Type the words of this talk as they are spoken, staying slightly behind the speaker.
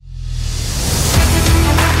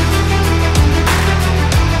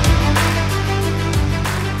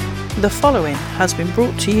The following has been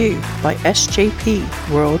brought to you by SJP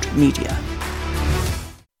World Media.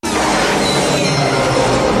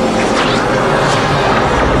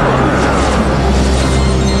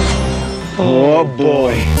 Oh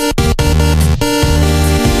boy.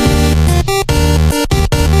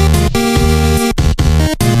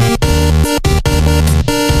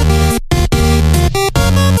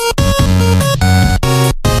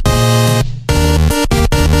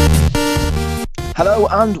 Hello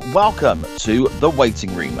and welcome to The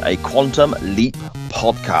Waiting Room, a Quantum Leap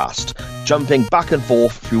podcast, jumping back and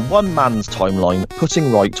forth through one man's timeline,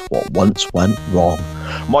 putting right what once went wrong.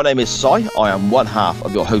 My name is Si, I am one half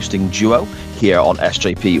of your hosting duo here on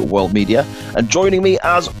SJP World Media, and joining me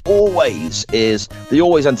as always is the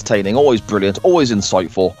always entertaining, always brilliant, always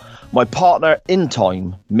insightful, my partner in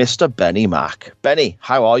time, Mr. Benny Mack. Benny,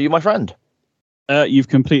 how are you, my friend? You've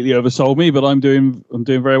completely oversold me, but I'm doing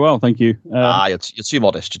very well, thank you. You're too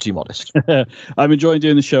modest. You're too modest. I'm enjoying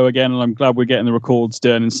doing the show again, and I'm glad we're getting the records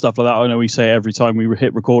done and stuff like that. I know we say every time we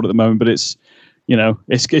hit record at the moment, but it's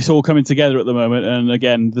all coming together at the moment. And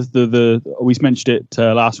again, we mentioned it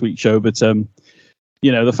last week's show, but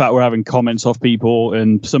the fact we're having comments off people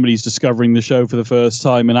and somebody's discovering the show for the first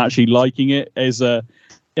time and actually liking it is, even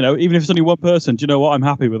if it's only one person, do you know what? I'm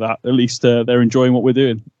happy with that. At least they're enjoying what we're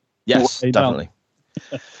doing. Yes, definitely.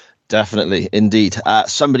 Definitely, indeed.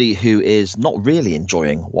 Somebody who is not really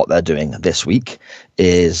enjoying what they're doing this week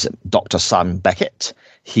is Dr. Sam Beckett.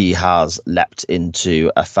 He has leapt into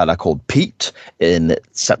a fella called Pete in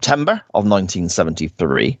September of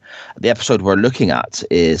 1973. The episode we're looking at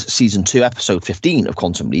is season 2, episode 15 of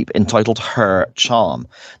Quantum Leap, entitled Her Charm.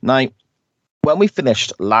 Now, when we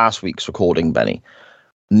finished last week's recording, Benny,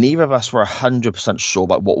 neither of us were 100% sure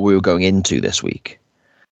about what we were going into this week.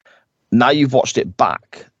 Now you've watched it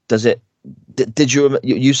back. Did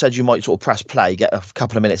you said you might sort of press play, get a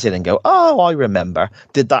couple of minutes in and go, oh, I remember.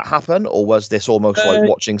 Did that happen? Or was this almost like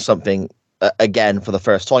watching something again for the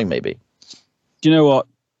first time, maybe? Do you know what?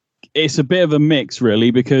 It's a bit of a mix,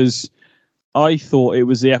 really, because I thought it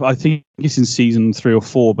was I think it's in season 3 or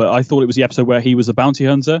 4, but I thought it was the episode where he was a bounty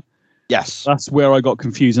hunter. Yes. That's where I got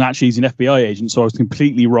confused. And actually, he's an FBI agent, so I was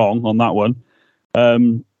completely wrong on that one.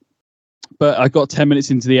 But I got 10 minutes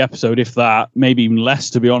into the episode, if that, maybe even less,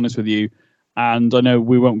 to be honest with you. And I know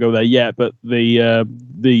we won't go there yet, but the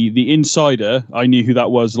insider, I knew who that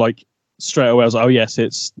was, like, straight away. I was like, oh, yes,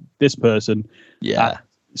 it's this person. Yeah.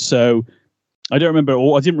 So I didn't remember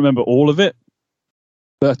all of it.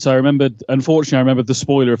 But I remembered the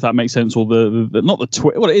spoiler, if that makes sense, or the not the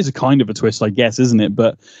twist. Well, it is a kind of a twist, I guess, isn't it?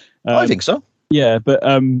 But I think so. Yeah, but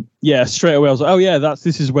straight away I was like, oh yeah,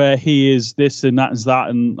 this is where he is this and that is that,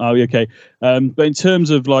 and oh okay. But in terms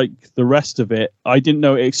of like the rest of it, I didn't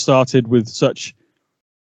know it started with such.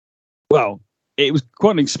 Well, it was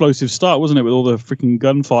quite an explosive start, wasn't it? With all the freaking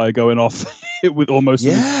gunfire going off, with almost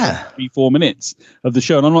 3-4 minutes of the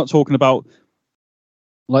show, and I'm not talking about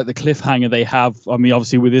like the cliffhanger they have. I mean,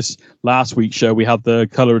 obviously with this last week's show, we had the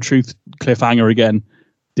Color of Truth cliffhanger again,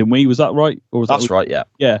 didn't we? Was that right? Or was that's right? Yeah.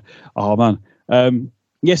 Yeah. Oh man.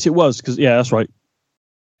 Yes, it was, because that's right.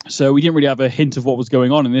 So we didn't really have a hint of what was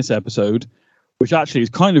going on in this episode, which actually is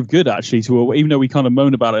kind of good, actually, even though we kind of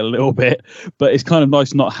moan about it a little bit, but it's kind of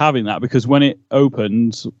nice not having that, because when it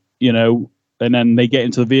opens, and then they get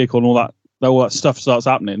into the vehicle and all that stuff starts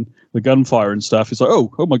happening, the gunfire and stuff, it's like,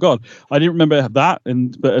 oh my God, I didn't remember that.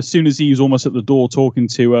 But as soon as he was almost at the door talking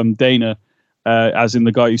to Dana, as in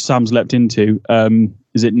the guy who Sam's leapt into,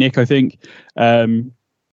 is it Nick, I think?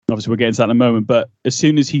 Obviously, we'll get into that in a moment. But as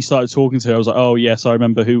soon as he started talking to her, I was like, "Oh yes, I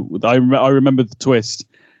remember who." I remember the twist,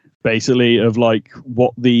 basically, of like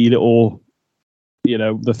what the little,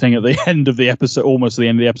 the thing at the end of the episode, almost at the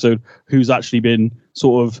end of the episode, who's actually been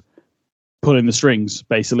sort of pulling the strings,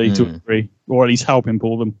 basically, to a degree, or at least helping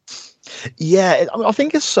pull them. Yeah, I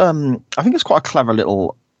think it's quite a clever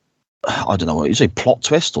little. I don't know what you say, plot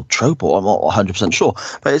twist or trope, or I'm not 100% sure,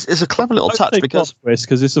 but it's a clever little touch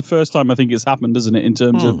because it's the first time I think it's happened, isn't it? In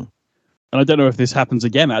terms of, and I don't know if this happens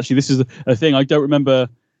again. Actually, this is a thing I don't remember.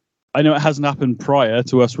 I know it hasn't happened prior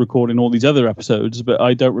to us recording all these other episodes, but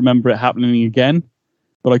I don't remember it happening again.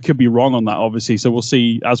 But I could be wrong on that, obviously. So we'll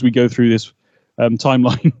see as we go through this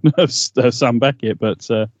timeline of Sam Beckett. But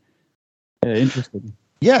interesting.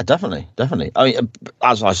 Yeah, definitely. I mean,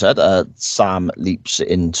 as I said, Sam leaps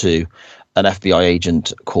into an FBI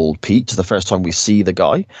agent called Pete. The first time we see the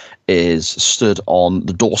guy is stood on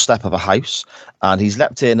the doorstep of a house, and he's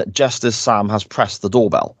leapt in just as Sam has pressed the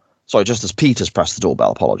doorbell. Sorry, just as Pete has pressed the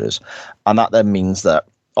doorbell, apologies. And that then means that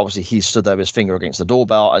obviously he stood there with his finger against the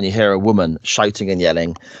doorbell, and you hear a woman shouting and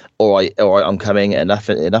yelling, all right, I'm coming, enough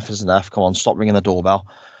is enough, come on, stop ringing the doorbell.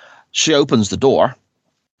 she opens the door,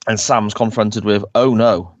 and Sam's confronted with, "Oh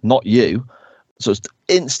no, not you." So it's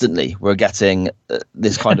instantly we're getting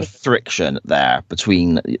this kind of friction there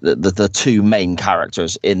between the two main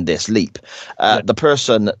characters in this leap. The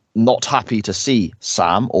person not happy to see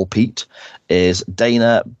Sam or Pete is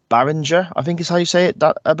Dana Barringer, I think is how you say it,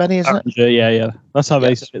 Benny, isn't it? Yeah. That's how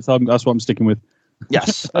they say it. So that's what I'm sticking with.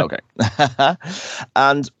 Yes. Okay.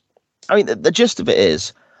 And I mean, the gist of it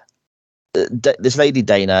is this lady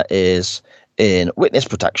Dana is in witness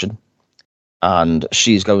protection. And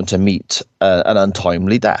she's going to meet an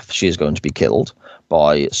untimely death. She is going to be killed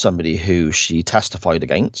by somebody who she testified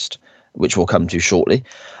against, which we'll come to shortly.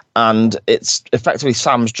 And it's effectively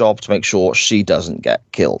Sam's job to make sure she doesn't get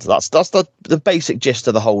killed. That's the basic gist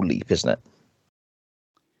of the whole leap, isn't it?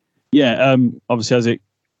 Yeah. Obviously, as it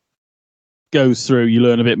goes through, you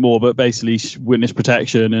learn a bit more. But basically, witness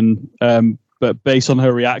protection, and but based on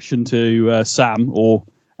her reaction to Sam or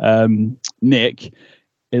Nick,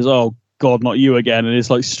 is God, not you again, and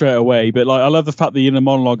it's like straight away. But like, I love the fact the inner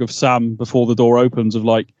monologue of Sam before the door opens of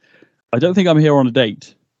like, I don't think I'm here on a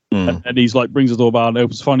date. And he's like, brings the door down,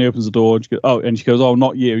 finally opens the door. And she goes, "Oh,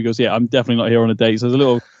 not you." He goes, "Yeah, I'm definitely not here on a date." So there's a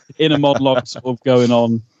little inner monologue sort of going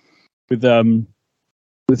on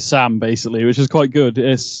with Sam basically, which is quite good.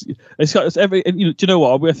 It's every, do you know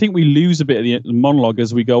what? I think we lose a bit of the monologue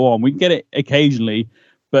as we go on. We can get it occasionally.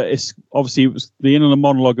 But it's obviously the inner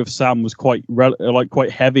monologue of Sam was quite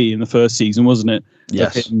heavy in the first season, wasn't it?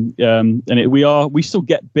 Yes. And we still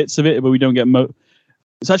get bits of it, but we don't get.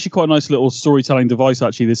 It's actually quite a nice little storytelling device,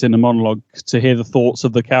 actually, this inner monologue, to hear the thoughts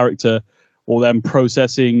of the character or them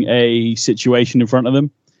processing a situation in front of them,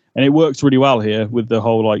 and it works really well here with the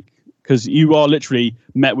whole because you are literally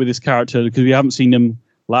met with this character because we haven't seen him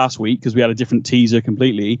last week because we had a different teaser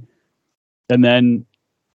completely, and then.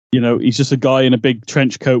 He's just a guy in a big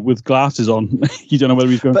trench coat with glasses on. You don't know whether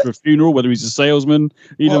he's going for a funeral, whether he's a salesman.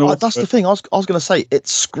 Don't know. That's the thing. I was going to say, it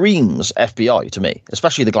screams FBI to me,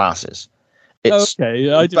 especially the glasses.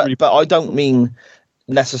 Okay, but I don't mean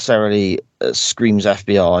necessarily screams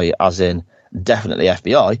FBI as in definitely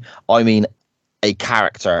FBI. I mean a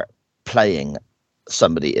character playing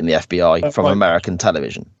somebody in the FBI from American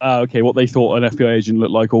television. Okay, what they thought an FBI agent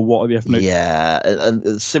looked like, or what are the FBI? Yeah,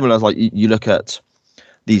 and similar, like you look at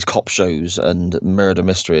these cop shows and murder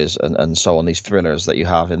mysteries and so on, these thrillers that you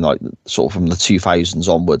have in like sort of from the 2000s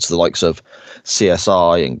onwards, the likes of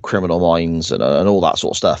CSI and Criminal Minds and all that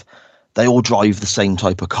sort of stuff. They all drive the same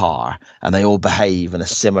type of car and they all behave in a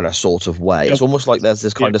similar sort of way. It's almost like there's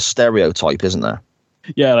this kind of stereotype, isn't there?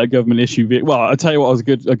 Yeah, like government issue. Well, I'll tell you what was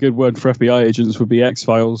a good word for FBI agents would be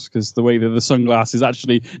X-Files, because the way that the sunglasses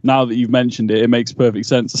actually, now that you've mentioned it, it makes perfect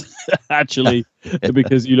sense, actually,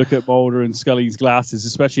 because you look at Mulder and Scully's glasses,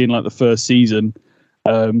 especially in like the first season,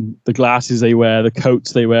 the glasses they wear, the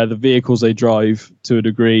coats they wear, the vehicles they drive to a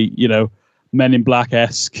degree, Men in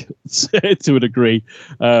Black-esque to a degree.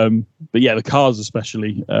 But yeah, the cars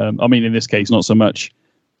especially. I mean, in this case, not so much.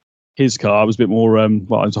 His car was a bit more, it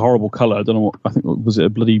was a horrible colour. I don't know I think, was it a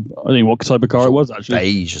bloody, I don't know what type of car it was, actually.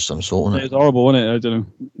 Beige or some sort, wasn't it? It was horrible, wasn't it? I don't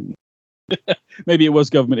know. Maybe it was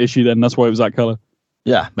government issue then, that's why it was that colour.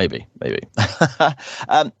 Yeah, maybe.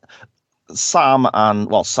 Sam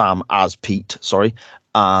as Pete,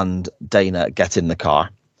 and Dana get in the car.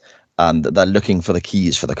 And they're looking for the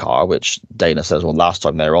keys for the car, which Dana says, well, last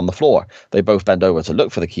time they were on the floor. They both bend over to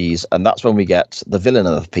look for the keys, and that's when we get the villain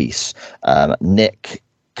of the piece, Nick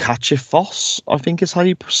Kachifos, I think is how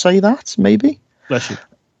you say that, maybe? Bless you.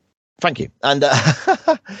 Thank you. And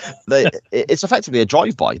it's effectively a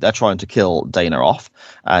drive-by. They're trying to kill Dana off,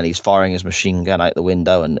 and he's firing his machine gun out the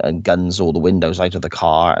window and guns all the windows out of the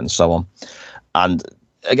car and so on. And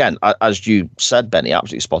again, as you said, Benny,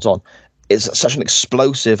 absolutely spot on. It's such an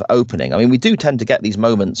explosive opening. I mean, we do tend to get these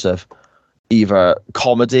moments of either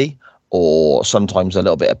comedy or sometimes a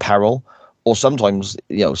little bit of peril, or sometimes,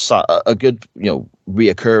 a good,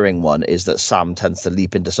 reoccurring one is that Sam tends to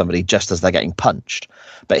leap into somebody just as they're getting punched.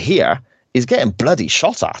 But here, he's getting bloody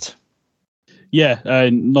shot at. Yeah,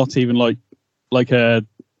 not even like a,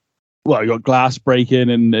 you got glass breaking,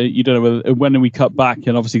 and you don't know whether, when we cut back,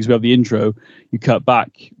 and obviously because we have the intro, you cut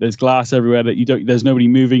back, there's glass everywhere that there's nobody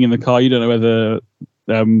moving in the car. You don't know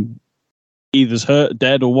whether either's hurt,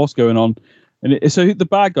 dead, or what's going on. And so the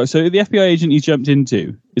bad guy, so the FBI agent he's jumped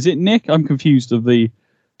into, is it Nick? I'm confused of the...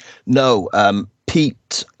 No,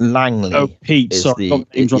 Pete Langley. Oh, Pete, sorry.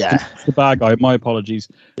 The bad guy, my apologies.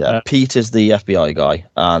 Yeah, Pete is the FBI guy,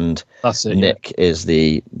 and that's it, Nick is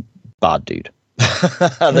the bad dude.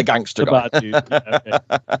 The gangster guy. Bad dude.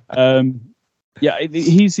 Okay.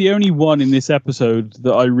 He's the only one in this episode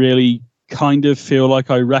that I really kind of feel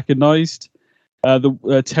like I recognized.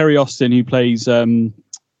 The Terry Austin, who plays Dana.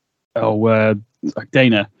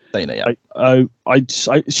 Dana, yeah.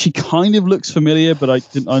 She kind of looks familiar, but I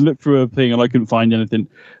looked through her thing and I couldn't find anything.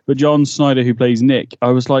 But John Snyder, who plays Nick, I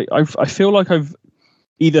was like, I feel like I've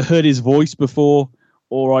either heard his voice before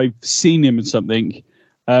or I've seen him in something.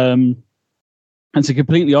 And to be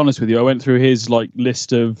completely honest with you, I went through his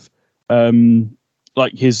list of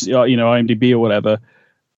his IMDb or whatever,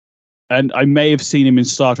 and I may have seen him in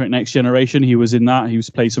Star Trek Next Generation. He was in that. He was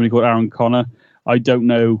played somebody called Aaron Connor. I don't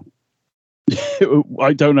know.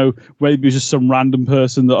 I don't know whether it was just some random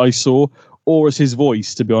person that I saw or it's his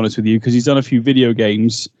voice, to be honest with you, because he's done a few video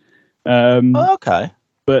games. Okay.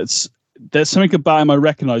 But there's something about him I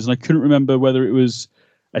recognize, and I couldn't remember whether it was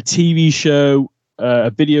a TV show, a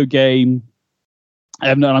video game.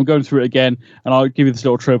 And I'm going through it again, and I'll give you this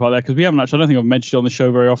little trope out there because we haven't actually. I don't think I've mentioned it on the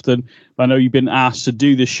show very often. But I know you've been asked to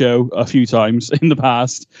do this show a few times in the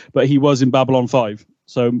past, but he was in Babylon 5.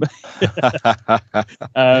 So, but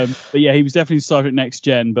yeah, he was definitely Star Trek Next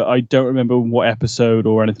Gen, but I don't remember what episode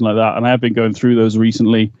or anything like that. And I have been going through those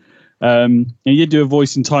recently. And he did do a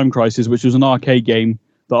voice in Time Crisis, which was an arcade game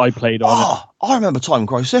that I played on. Oh, I remember Time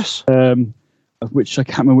Crisis. Which I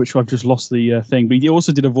can't remember which one. I've just lost the thing. But he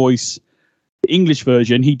also did a voice. English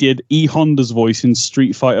version, he did E. Honda's voice in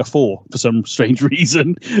Street Fighter 4 for some strange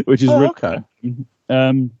reason, which is okay.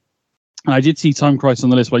 And I did see Time Crisis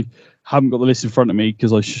on the list, but I haven't got the list in front of me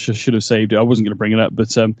because I should have saved it. I wasn't going to bring it up, but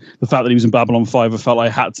the fact that he was in Babylon 5, I felt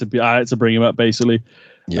like I had to bring him up basically.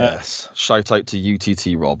 Yes, shout out to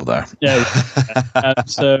UTT Rob there. Yeah.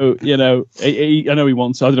 So I know he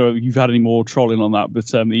wants. I don't know if you've had any more trolling on that, but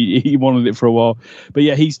he wanted it for a while. But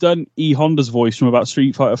yeah, he's done E. Honda's voice from about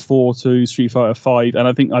Street Fighter 4 to Street Fighter 5,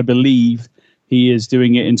 and I believe he is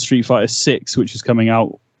doing it in Street Fighter 6, which is coming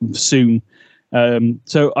out soon.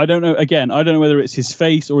 So I don't know. Again, I don't know whether it's his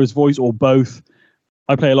face or his voice or both.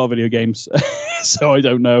 I play a lot of video games, so I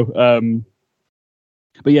don't know.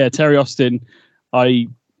 But yeah, Terry Austin.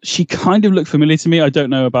 She kind of looked familiar to me. I don't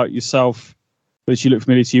know about yourself, but she looked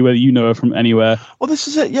familiar to you, whether you know her from anywhere. Well, this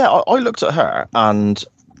is it. Yeah, I looked at her and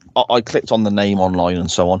I clicked on the name online and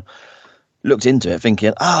so on, looked into it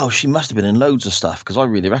thinking, oh, she must have been in loads of stuff because I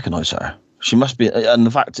really recognise her. She must be. And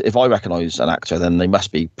the fact, if I recognise an actor, then they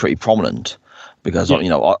must be pretty prominent because,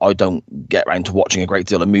 I don't get around to watching a great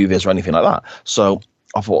deal of movies or anything like that. So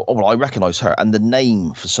I thought, oh, well, I recognise her. And the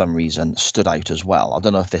name, for some reason, stood out as well. I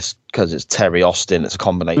don't know if this, because it's Terry Austin, it's a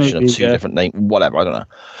combination of two different names, whatever, I don't know.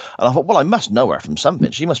 And I thought, well, I must know her from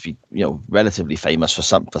something. She must be, relatively famous for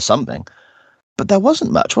something. But there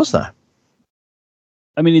wasn't much, was there?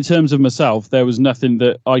 I mean, in terms of myself, there was nothing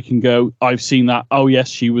that I can go, I've seen that. Oh, yes,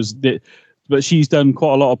 she was. But she's done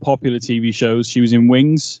quite a lot of popular TV shows. She was in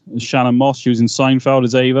Wings as Shannon Moss. She was in Seinfeld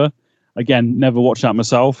as Ava. Again, never watched that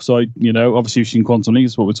myself. So, obviously you've seen Quantum Leap,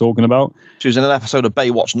 is what we're talking about. She was in an episode of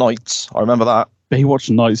Baywatch Nights. I remember that. Baywatch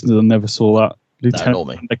Nights, I never saw that. Lieutenant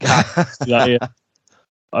no, the cat.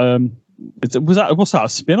 What's that, a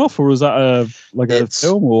spin-off, or was that a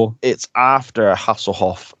film? Or it's after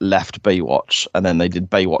Hasselhoff left Baywatch, and then they did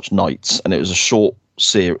Baywatch Nights, and it was a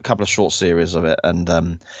couple of short series of it,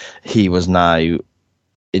 and he was now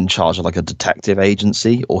in charge of a detective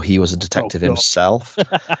agency, or he was a detective himself.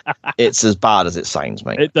 It's as bad as it sounds,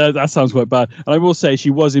 mate. That sounds quite bad. And I will say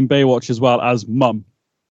she was in Baywatch as well as Mum.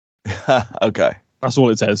 Okay. That's all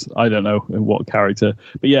it says. I don't know what character.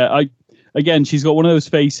 But yeah, again, she's got one of those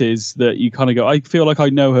faces that you kind of go, I feel like I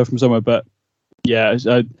know her from somewhere, but yeah,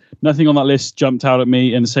 nothing on that list jumped out at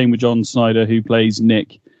me. And the same with John Snyder, who plays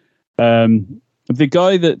Nick. The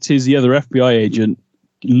guy that is the other FBI agent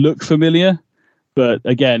looked familiar. But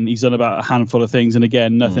again, he's done about a handful of things, and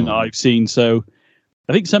again, nothing that I've seen. So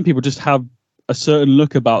I think some people just have a certain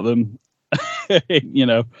look about them, But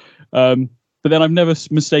then I've never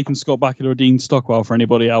mistaken Scott Bakula or Dean Stockwell for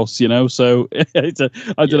anybody else, So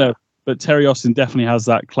I don't know. But Terry Austin definitely has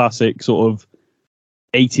that classic sort of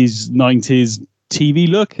 80s, 90s TV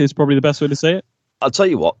look. Is probably the best way to say it. I'll tell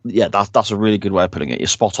you what, yeah, that's a really good way of putting it. You're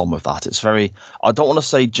spot on with that. It's very, I don't want to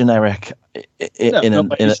say generic in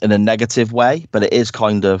a negative way, but it is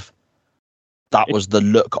kind of, that was the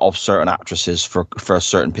look of certain actresses for a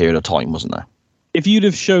certain period of time, wasn't there? If you'd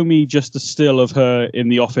have shown me just a still of her in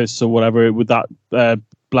the office or whatever, with that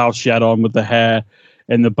blouse she had on with the hair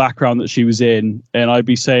and the background that she was in, and I'd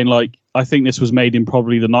be saying, I think this was made in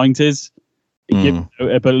probably the 90s. But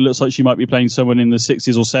it looks like she might be playing someone in the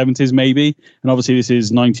 60s or 70s, maybe. And obviously, this is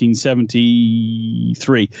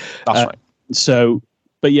 1973. That's right. So,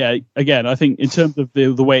 but yeah, again, I think in terms of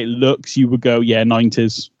the way it looks, you would go,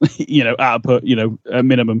 90s, output, a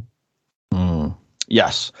minimum.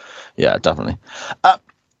 Yes. Yeah, definitely.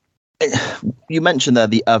 you mentioned there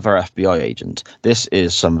the other FBI agent. This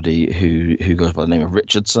is somebody who goes by the name of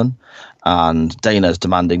Richardson, and Dana is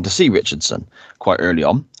demanding to see Richardson quite early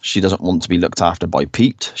on. She doesn't want to be looked after by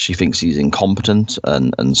Pete. She thinks he's incompetent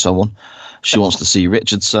and so on. She wants to see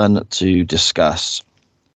Richardson to discuss,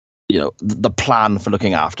 the plan for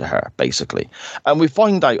looking after her, basically. And we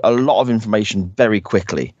find out a lot of information very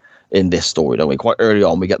quickly in this story, don't we? Quite early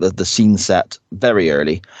on, we get the scene set very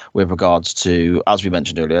early with regards to, as we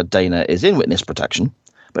mentioned earlier, Dana is in witness protection,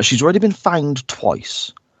 but she's already been found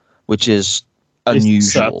twice, which is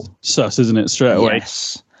unusual. Sus, isn't it? Straight away.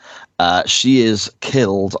 Yes. She is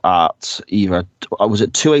killed at either, was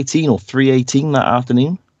it 2:18 or 3:18 that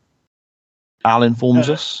afternoon? Al informs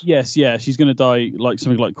us. Yes, yeah. She's going to die like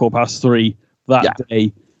something like 3:15 that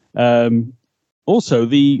day. Also,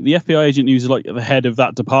 the FBI agent who's like the head of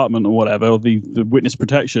that department or whatever, or the witness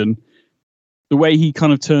protection, the way he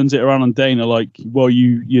kind of turns it around on Dana, like, well,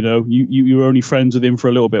 you were only friends with him for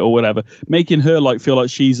a little bit or whatever, making her like feel like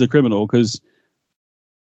she's the criminal, because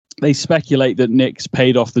they speculate that Nick's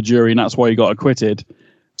paid off the jury and that's why he got acquitted,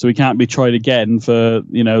 so he can't be tried again for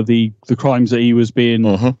the crimes that he was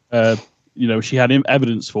being she had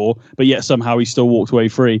evidence for, but yet somehow he still walked away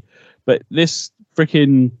free. But this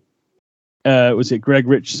freaking was it Greg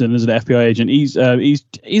Richardson as an FBI agent? He's a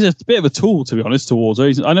bit of a tool, to be honest, towards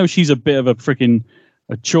her. I know she's a bit of a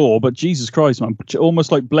chore, but Jesus Christ, man,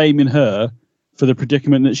 almost like blaming her for the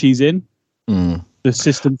predicament that she's in. The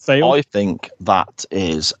system failed. I think that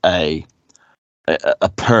is a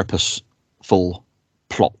purposeful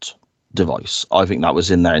plot device. I think that was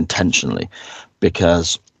in there intentionally,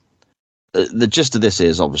 because the gist of this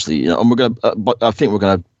is obviously, and we're going to, I think we're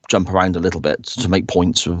going to jump around a little bit to make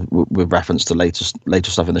points with reference to later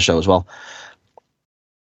stuff in the show as well.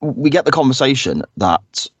 We get the conversation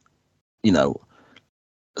that,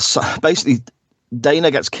 basically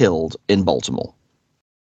Dana gets killed in Baltimore,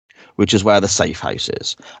 which is where the safe house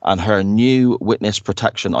is, and her new witness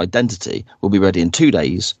protection identity will be ready in 2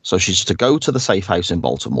 days. So she's to go to the safe house in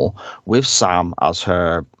Baltimore with Sam as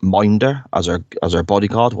her minder, as her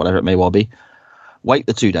bodyguard, whatever it may well be. Wait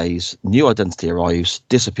the 2 days, new identity arrives,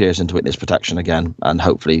 disappears into witness protection again, and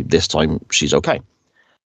hopefully this time she's okay.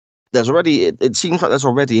 It seems like there's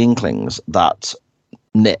already inklings that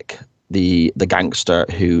Nick, the gangster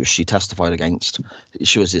who she testified against,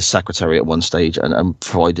 she was his secretary at one stage and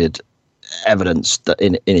provided evidence that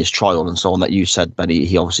in his trial and so on that you said, Benny,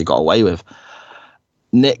 he obviously got away with.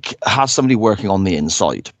 Nick has somebody working on the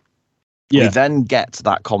inside. Yeah. We then get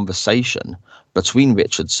that conversation between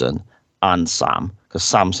Richardson and Sam, because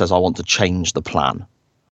Sam says, I want to change the plan.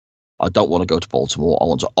 I don't want to go to Baltimore. I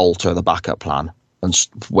want to alter the backup plan, and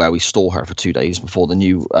where we store her for 2 days before the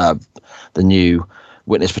new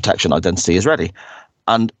witness protection identity is ready.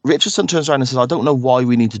 And Richardson turns around and says, I don't know why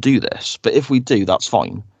we need to do this, but if we do, that's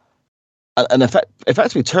fine. And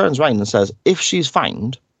effectively turns around and says, if she's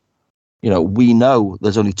found, we know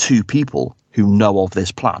there's only 2 people who know of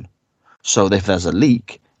this plan. So if there's a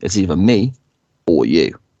leak, it's either me or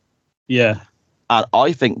you. Yeah. And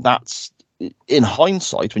I think that's, in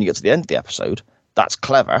hindsight, when you get to the end of the episode, that's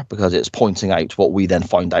clever, because it's pointing out what we then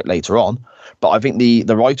find out later on. But I think the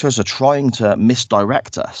writers are trying to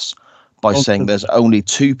misdirect us by saying there's only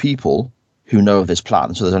 2 people who know of this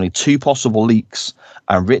plan. So there's only 2 possible leaks,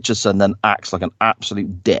 and Richardson then acts like an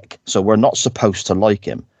absolute dick. So we're not supposed to like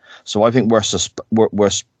him. So I think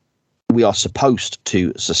we are supposed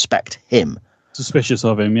to suspect him. Suspicious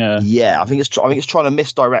of him, yeah. Yeah, I think it's trying to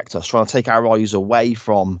misdirect us, trying to take our eyes away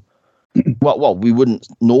from. Well, we wouldn't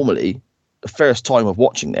normally. The first time of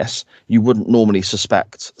watching this, you wouldn't normally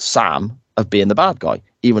suspect Sam of being the bad guy,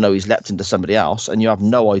 even though he's leapt into somebody else, and you have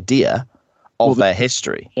no idea of their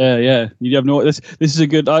history. Yeah. You have no. This is a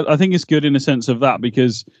good. I think it's good in a sense of that,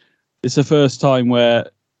 because it's the first time where,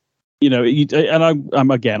 and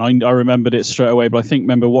I remembered it straight away, but I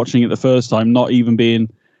remember watching it the first time, not even being.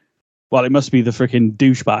 Well, it must be the freaking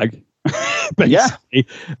douchebag, basically.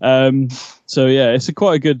 Yeah. So yeah, it's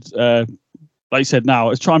quite a good. Like I said,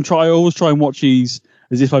 now I always try and watch these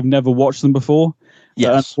as if I've never watched them before. Yes.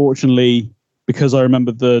 But unfortunately, because I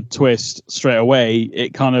remembered the twist straight away,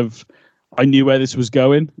 it kind of I knew where this was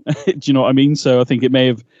going. Do you know what I mean? So I think it may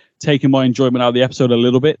have taken my enjoyment out of the episode a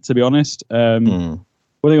little bit, to be honest. One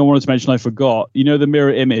thing I wanted to mention, I forgot. The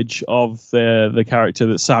mirror image of the character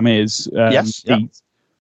that Sam is. Yes. Yeah.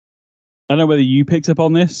 I don't know whether you picked up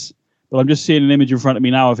on this, but I'm just seeing an image in front of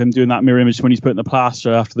me now of him doing that mirror image when he's putting the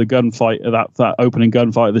plaster after the gunfight, that opening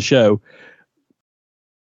gunfight of the show.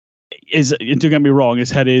 Don't get me wrong,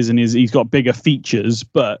 his head is, and he's got bigger features,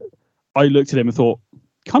 but I looked at him and thought,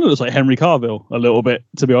 kind of looks like Henry Cavill a little bit,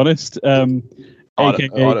 to be honest. I I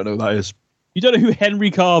don't know who that is. You don't know who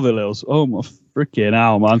Henry Cavill is? Oh, my freaking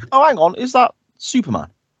hell, man. Oh, hang on. Is that Superman?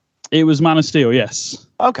 It was Man of Steel, yes.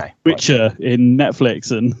 Okay. Witcher in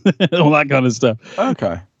Netflix and all that kind of stuff.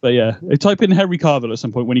 Okay. But yeah, type in Henry Cavill at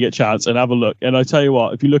some point when you get a chance and have a look. And I tell you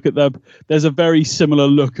what, if you look at them, there's a very similar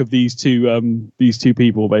look of these two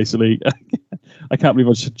people, basically. I can't believe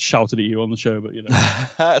I just shouted at you on the show, but you know.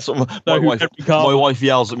 My wife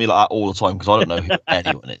yells at me like that all the time because I don't know who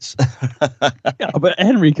anyone is. Yeah, but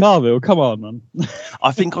Henry Cavill, come on, man.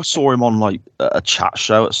 I think I saw him on like a chat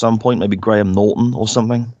show at some point, maybe Graham Norton or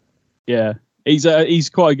something. Yeah. He's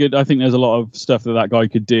quite good. I think there's a lot of stuff that guy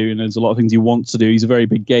could do, and there's a lot of things he wants to do. He's a very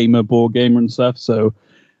big gamer, board gamer and stuff. So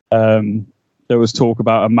there was talk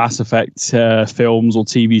about a Mass Effect films or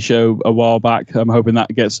TV show a while back. I'm hoping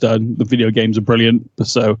that gets done. The video games are brilliant,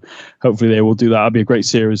 so hopefully they will do that. That'd be a great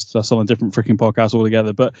series. That's on a different freaking podcast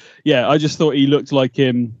altogether. But yeah, I just thought he looked like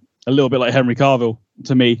him, a little bit like Henry Cavill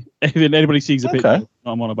to me. If anybody sees a picture,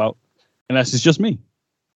 I'm on about, unless it's just me.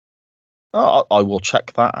 Oh, I will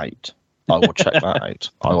check that out. I will check that out.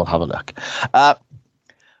 I will have a look.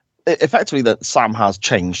 Effectively, that Sam has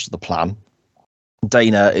changed the plan.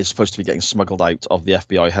 Dana is supposed to be getting smuggled out of the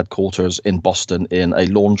FBI headquarters in Boston in a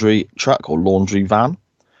laundry truck or laundry van.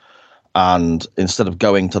 And instead of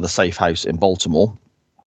going to the safe house in Baltimore,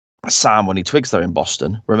 Sam, when he twigs they're in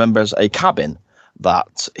Boston, remembers a cabin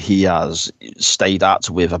that he has stayed at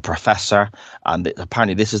with a professor. And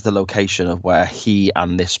apparently this is the location of where he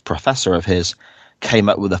and this professor of his came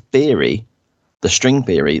up with a theory, the string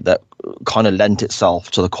theory, that kind of lent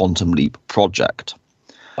itself to the Quantum Leap project.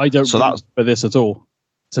 I don't remember this at all,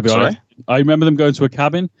 to be honest. I remember them going to a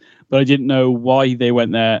cabin, but I didn't know why they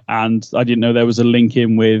went there, and I didn't know there was a link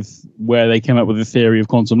in with where they came up with the theory of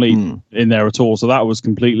Quantum Leap in there at all. So that was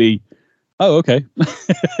completely, okay.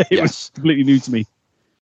 It was completely new to me.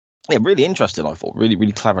 Yeah, really interesting, I thought. Really,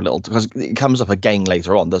 really clever little, because it comes up again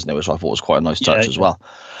later on, doesn't it? Which I thought was quite a nice touch as well.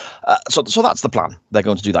 So that's the plan. They're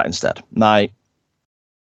going to do that instead. Now,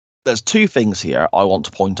 there's two things here I want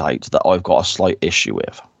to point out that I've got a slight issue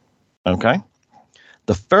with. Okay?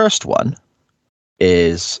 The first one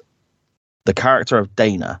is the character of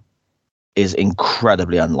Dana is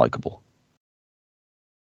incredibly unlikable.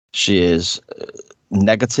 She is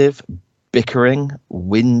negative, bickering,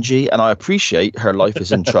 whingy, and I appreciate her life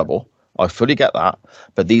is in trouble. I fully get that,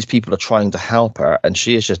 but these people are trying to help her, and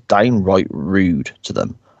she is just downright rude to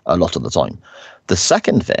them a lot of the time. The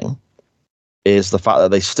second thing is the fact that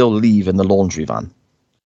they still leave in the laundry van.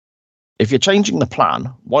 If you're changing the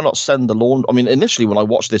plan, why not send the laundry? I mean, initially when I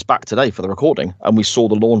watched this back today for the recording, and we saw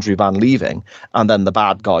the laundry van leaving, and then the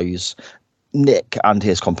bad guys, Nick and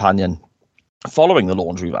his companion, following the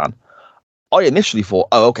laundry van, I initially thought,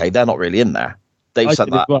 okay, they're not really in there. They've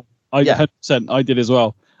sent that. Well. 100%. I did as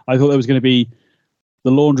well. I thought there was going to be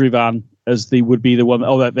the laundry van as the would be the one.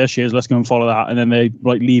 Oh, there she is. Let's go and follow that. And then they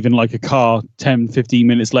leave in like a car 10, 15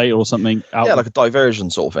 minutes later or something. Yeah, like a diversion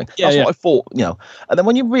sort of thing. That's what I thought, And then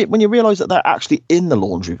when you realise that they're actually in the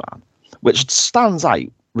laundry van, which stands out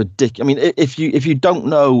ridiculous. I mean, if you don't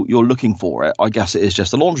know you're looking for it, I guess it is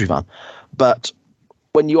just a laundry van. But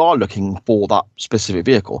when you are looking for that specific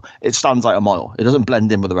vehicle, it stands out a mile. It doesn't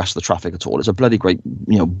blend in with the rest of the traffic at all. It's a bloody great,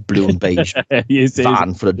 blue and beige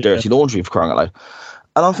van for the dirty laundry, for crying out loud.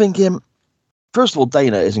 And I'm thinking, first of all,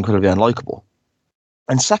 Dana is incredibly unlikable.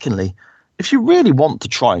 And secondly, if you really want to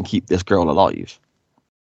try and keep this girl alive,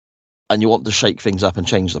 and you want to shake things up and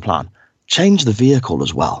change the plan, change the vehicle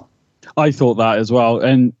as well. I thought that as well.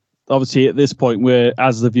 And obviously at this point,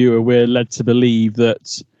 as the viewer, we're led to believe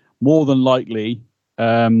that more than likely,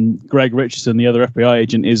 Greg Richardson, the other FBI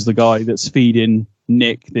agent, is the guy that's feeding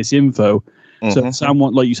Nick this info. So if Sam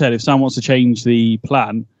like you said, if Sam wants to change the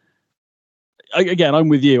plan, again, I'm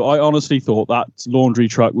with you. I honestly thought that laundry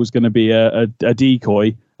truck was going to be a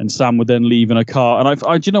decoy, and Sam would then leave in a car. And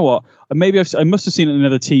do you know what? Maybe I must have seen it in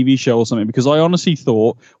another TV show or something, because I honestly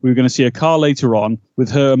thought we were going to see a car later on with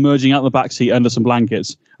her emerging out the back seat under some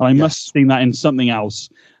blankets, and I must have seen that in something else.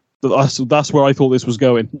 But that's where I thought this was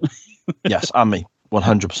going. Yes, and me.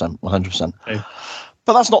 100%. Okay.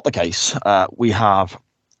 But that's not the case. We have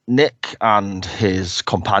Nick and his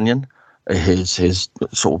companion, his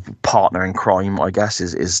sort of partner in crime, I guess,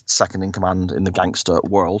 is second in command in the gangster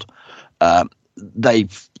world. They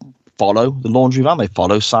follow the laundry van. They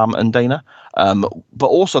follow Sam and Dana. But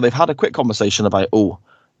also they've had a quick conversation about,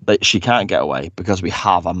 that she can't get away because we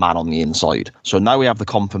have a man on the inside. So now we have the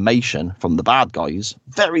confirmation from the bad guys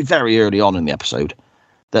very, very early on in the episode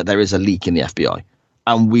that there is a leak in the FBI.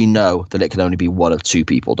 And we know that it can only be one of two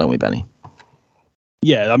people, don't we, Benny?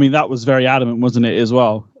 Yeah, I mean, that was very adamant, wasn't it, as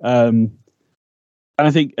well? And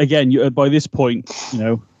I think, again, by this point,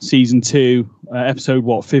 season 2,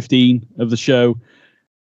 episode 15 of the show,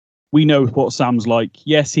 we know what Sam's like.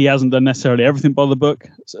 Yes, he hasn't done necessarily everything by the book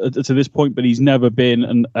to this point, but he's never been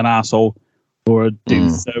an asshole or a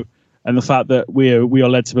dude. So, and the fact that we are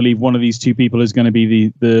led to believe one of these two people is going to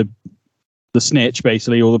be the snitch,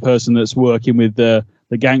 basically, or the person that's working with the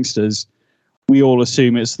gangsters. We all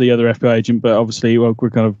assume it's the other FBI agent, but obviously, we've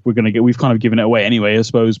kind of given it away anyway, I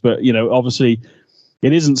suppose. But obviously,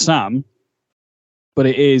 it isn't Sam, but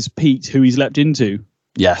it is Pete who he's leapt into.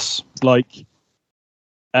 Yes,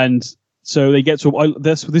 and so they get to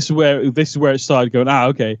this is where it started going.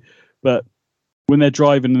 Okay, but when they're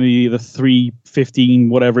driving the 3:15,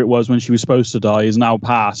 whatever it was when she was supposed to die, is now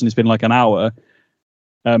past, and it's been like an hour.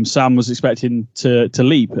 Sam was expecting to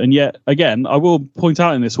leap, and yet again, I will point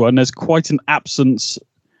out in this one, there's quite an absence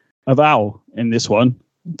of Al in this one,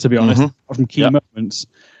 to be honest, from key moments.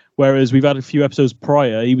 Whereas we've had a few episodes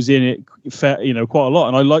prior, he was in it, quite a lot,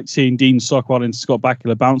 and I liked seeing Dean Stockwell and Scott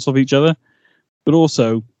Bakula bounce off each other. But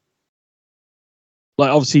also,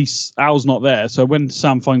 obviously Al's not there, so when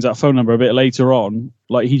Sam finds that phone number a bit later on,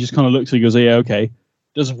 he just kind of looks and he goes, "Yeah, okay."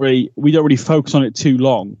 We don't really focus on it too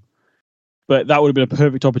long. But that would have been a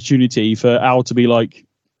perfect opportunity for Al to be like,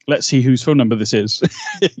 let's see whose phone number this is,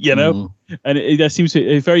 And it seems to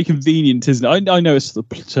be very convenient, isn't it? I know it's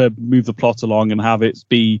to move the plot along and have it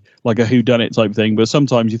be like a whodunit type thing, but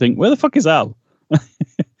sometimes you think, where the fuck is Al?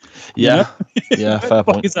 Yeah, fair point. Where the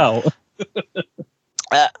fuck is Al?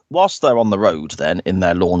 Whilst they're on the road, then in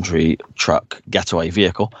their laundry truck getaway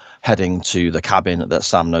vehicle, heading to the cabin that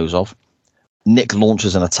Sam knows of, Nick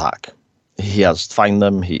launches an attack. He has found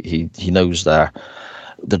them. He knows the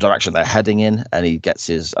direction they're heading in, and he gets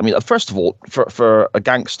his. I mean, first of all, for a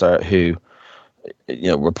gangster who,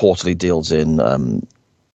 reportedly deals in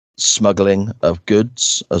smuggling of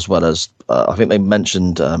goods, as well as I think they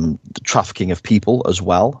mentioned the trafficking of people as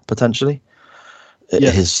well, potentially. Yeah.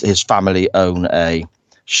 His family own a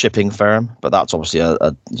shipping firm, but that's obviously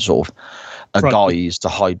a sort of a guise to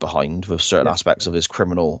hide behind with certain aspects of his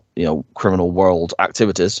criminal world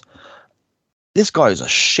activities. This guy is a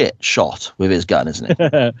shit shot with his gun, isn't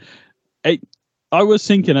he? I was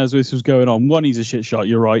thinking as this was going on, one, he's a shit shot,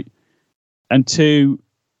 you're right. And two,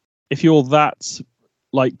 if you're that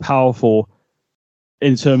powerful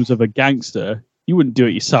in terms of a gangster, you wouldn't do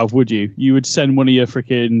it yourself, would you? You would send one of your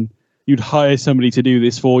you'd hire somebody to do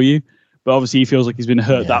this for you. But obviously he feels like he's been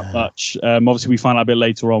hurt that much. Obviously we find out a bit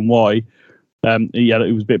later on why.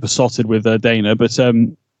 It was a bit besotted with Dana, but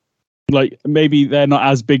maybe they're not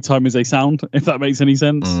as big time as they sound, if that makes any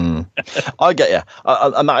sense. I get you.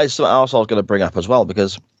 And that is something else I was going to bring up as well,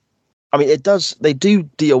 because I mean, they do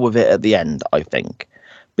deal with it at the end, I think,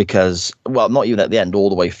 because, well, not even at the end, all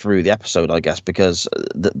the way through the episode, I guess, because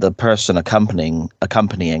the person accompanying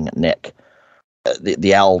Nick,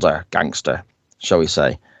 the elder gangster, shall we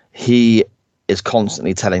say, he is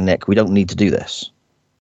constantly telling Nick, we don't need to do this.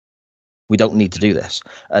 We don't need to do this.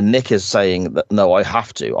 And Nick is saying that, no, I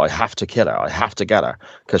have to kill her. I have to get her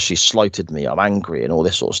because she slighted me. I'm angry and all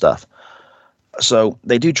this sort of stuff. So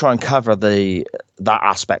they do try and cover that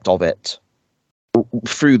aspect of it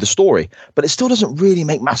through the story, but it still doesn't really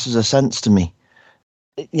make masses of sense to me.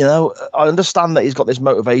 I understand that he's got this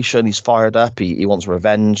motivation. He's fired up. He wants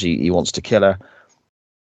revenge. He wants to kill her.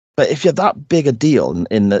 But if you're that big a deal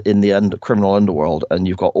in the criminal underworld, and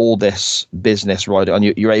you've got all this business right, and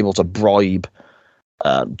you're able to bribe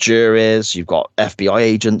juries, you've got FBI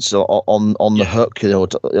agents on the hook,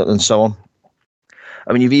 and so on.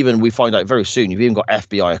 I mean, we find out very soon, you've even got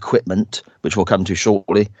FBI equipment, which we'll come to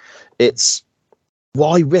shortly. It's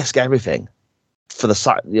why risk everything for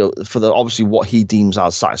the obviously what he deems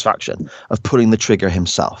as satisfaction of pulling the trigger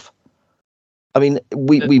himself. I mean,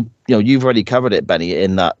 we you've already covered it, Benny,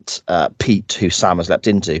 in that Pete, who Sam has leapt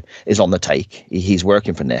into, is on the take. He's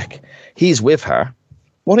working for Nick. He's with her.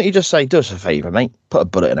 Why don't you just say, do us a favour, mate? Put a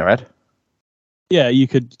bullet in her head. Yeah, you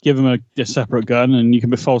could give him a separate gun, and you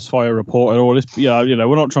can falsify a report and all this. Yeah,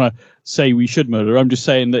 we're not trying to say we should murder her. I'm just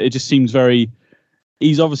saying that it just seems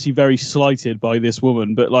he's obviously very slighted by this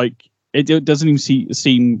woman, but it doesn't even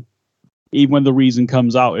seem, even when the reason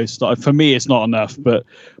comes out, for me, it's not enough. But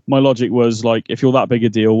my logic was if you're that big a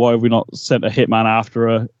deal, why have we not sent a hitman after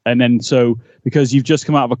her? And then because you've just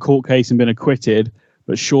come out of a court case and been acquitted,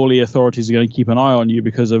 but surely authorities are going to keep an eye on you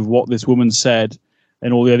because of what this woman said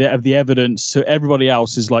and all the evidence. So everybody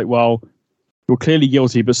else is well, you're clearly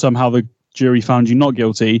guilty, but somehow the jury found you not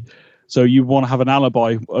guilty. So you want to have an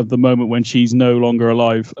alibi of the moment when she's no longer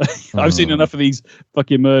alive. I've seen enough of these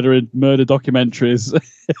fucking murder documentaries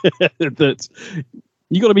that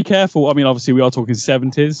you got to be careful. I mean, obviously we are talking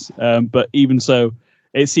 70s, but even so,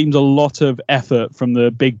 it seems a lot of effort from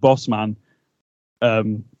the big boss man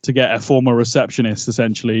to get a former receptionist,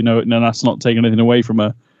 essentially. No, that's not taking anything away from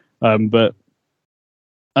her. But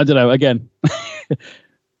I don't know. Again,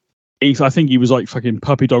 I think he was like fucking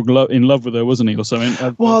puppy dog in love with her, wasn't he, or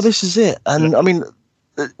something? Well, this is it. And I mean,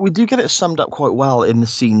 we do get it summed up quite well in the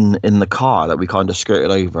scene in the car that we kind of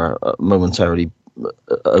skirted over momentarily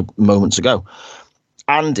moments ago.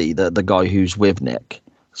 Andy, the guy who's with Nick,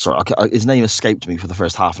 sorry, his name escaped me for the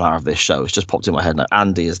first half an hour of this show. It's just popped in my head now.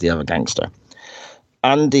 Andy is the other gangster.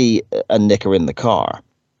 Andy and Nick are in the car,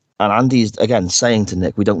 and Andy's again saying to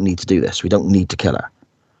Nick, "We don't need to do this. We don't need to kill her."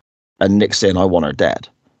 And Nick's saying, "I want her dead,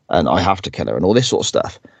 and I have to kill her," and all this sort of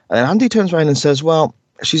stuff. And then Andy turns around and says, "Well,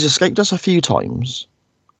 she's escaped us a few times.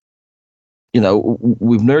 You know,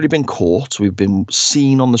 we've nearly been caught. We've been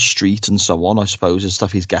seen on the street and so on, I suppose, is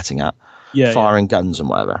stuff he's getting at. Firing guns and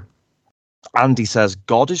whatever." Andy says,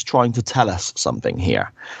 "God is trying to tell us something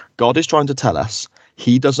here. God is trying to tell us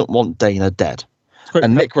he doesn't want Dana dead."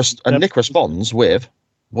 And Nick responds with,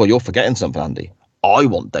 "Well, you're forgetting something, Andy. I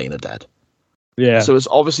want Dana dead." Yeah. So it's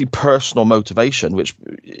obviously personal motivation, which,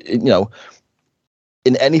 you know,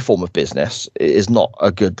 in any form of business is not a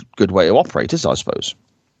good way to operate, is it, I suppose?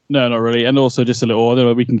 No, not really. And also just a little, I don't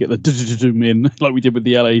know, we can get the in like we did with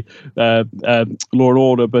the LA Law and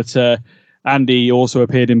Order, but Andy also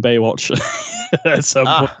appeared in Baywatch at some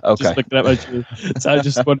point. Okay. So I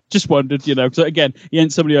just wondered, you know, because again, he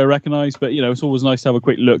ain't somebody I recognise, but, you know, it's always nice to have a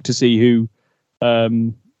quick look to see who,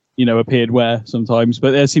 you know, appeared where sometimes.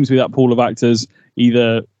 But there seems to be that pool of actors,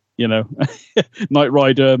 either, you know, Knight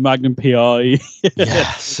Rider, Magnum PI.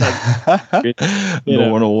 Yes.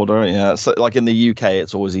 Law and Order, yeah. So, like in the UK,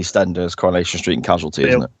 it's always EastEnders, Coronation Street and Casualty,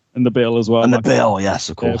 isn't it? And the Bill as well. And the Bill, yes,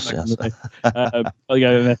 of course, yes.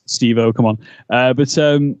 Steve-O, come on. But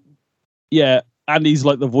yeah, Andy's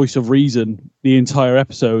like the voice of reason the entire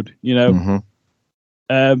episode, you know. Mm-hmm.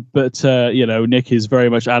 But you know, Nick is very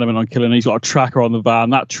much adamant on killing. He's got a tracker on the van.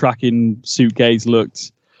 That tracking suitcase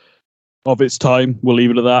looked of its time. We'll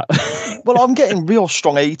leave it at that. Well, I'm getting real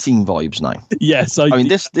strong A-Team vibes now. Yes, I mean,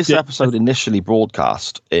 this episode initially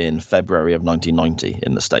broadcast in February of 1990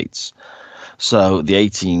 in the States. So the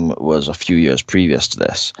A-Team was a few years previous to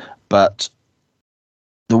this, but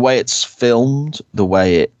the way it's filmed, the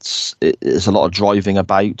way it's a lot of driving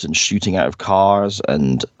about and shooting out of cars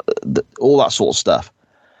and all that sort of stuff.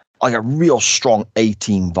 I get real strong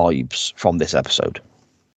A-Team vibes from this episode.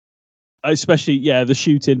 Especially, yeah, the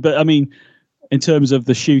shooting. But I mean, in terms of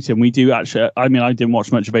the shooting, we do actually, I mean, I didn't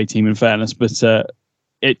watch much of A-Team in fairness, but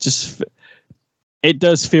it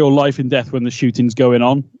does feel life and death when the shooting's going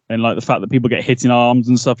on. And like the fact that people get hit in arms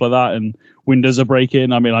and stuff like that, and windows are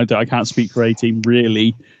breaking. I mean, I can't speak for A-Team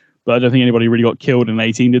really, but I don't think anybody really got killed in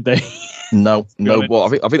A-Team, did they? No. Well, I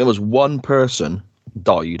think there was one person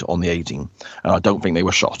died on the A-Team, and I don't think they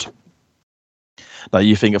were shot. Now,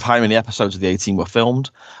 you think of how many episodes of the A-Team were filmed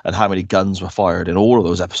and how many guns were fired in all of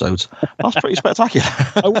those episodes. That's pretty spectacular.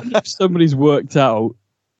 I wonder if somebody's worked out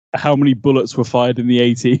how many bullets were fired in the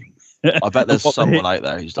A-Team. I bet there's someone out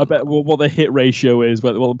there who's done what the hit ratio is,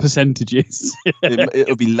 what the percentage is.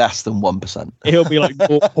 It'll be less than 1%. It'll be like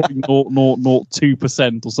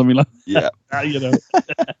 0.0002% or something like that. Yeah. You know.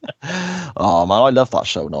 Oh, man, I loved that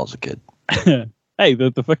show when I was a kid. Hey,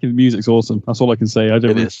 the fucking music's awesome. That's all I can say. I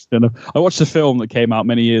watched the film that came out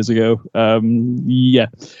many years ago. Yeah,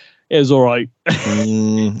 it was all right.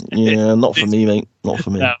 Yeah, not for me, mate. Not for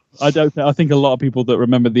me. No, I don't. I think a lot of people that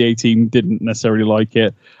remember the A-Team didn't necessarily like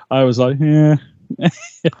it. I was like, yeah,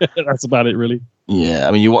 that's about it, really. Yeah,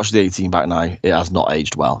 I mean, you watch the A-Team back now, it has not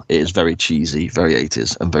aged well. It is very cheesy, very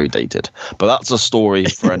 80s, and very dated. But that's a story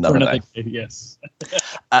for another day. Yes.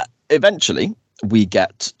 Eventually, we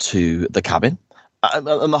get to the cabin, and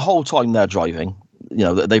the whole time they're driving, you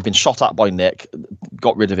know, they've been shot at by Nick,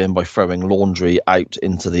 got rid of him by throwing laundry out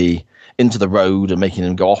into the road and making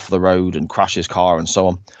him go off the road and crash his car and so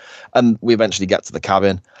on. And we eventually get to the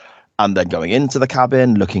cabin, and then going into the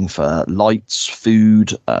cabin, looking for lights,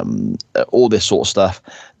 food, all this sort of stuff.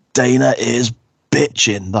 Dana is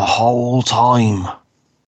bitching the whole time.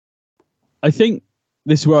 I think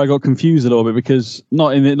this is where I got confused a little bit, because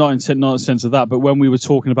not in the sense of that, but when we were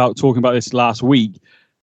talking about this last week,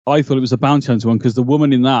 I thought it was a bounty hunter one, because the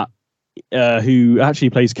woman in that who actually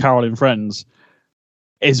plays Carol in Friends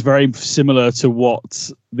is very similar to what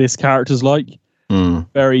this character's like.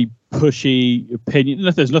 Very pushy opinion.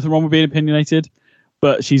 There's nothing wrong with being opinionated,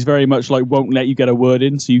 but she's very much like won't let you get a word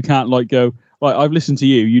in, so you can't like go, right, I've listened to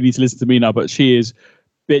you, you need to listen to me now. But she is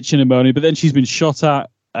bitching and moaning. But then she's been shot at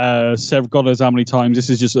several, God knows how many times. This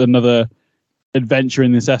is just another adventure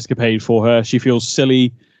in this escapade for her. She feels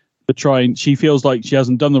silly. she feels like she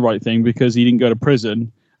hasn't done the right thing because he didn't go to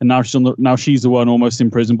prison, and now she's the one almost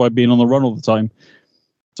in prison by being on the run all the time.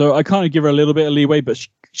 So I kind of give her a little bit of leeway, but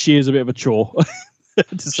she is a bit of a chore.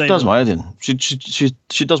 She does my head in.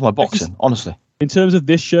 She does my boxing, honestly. In terms of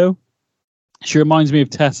this show, she reminds me of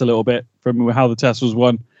Tess a little bit from how the Tess was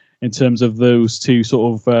won, in terms of those two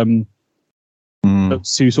sort of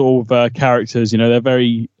characters. You know, they're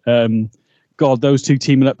very those two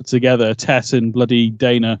teaming up together, Tess and bloody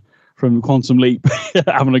Dana from Quantum Leap,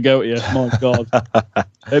 having a go at you. My God,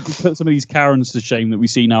 it put some of these Karens to shame that we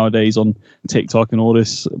see nowadays on TikTok and all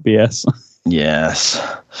this BS. Yes.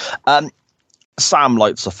 Sam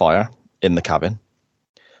lights a fire in the cabin.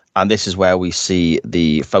 And this is where we see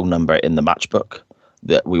the phone number in the matchbook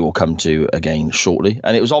that we will come to again shortly.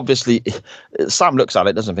 And it was obviously, Sam looks at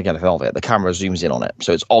it, doesn't think anything of it. The camera zooms in on it.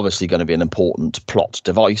 So it's obviously going to be an important plot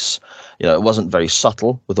device. You know, it wasn't very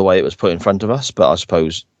subtle with the way it was put in front of us, but I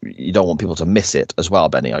suppose you don't want people to miss it as well,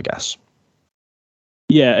 Benny, I guess.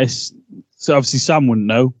 Yeah, so obviously Sam wouldn't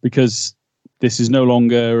know because this is no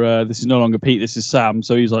longer Pete, this is Sam.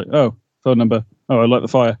 So he's like, oh, phone number. Oh, I light the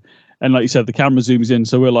fire. And like you said, the camera zooms in,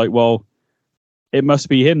 so we're like, well, it must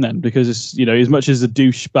be him then, because it's, you know, as much as a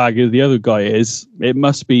douchebag as the other guy is, it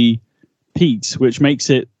must be Pete, which makes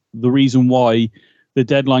it the reason why the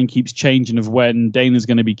deadline keeps changing of when Dana's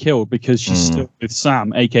going to be killed, because she's still with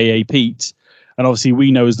Sam, aka Pete. And obviously,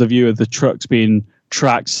 we know as the viewer the truck's being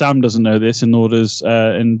tracked. Sam doesn't know this, and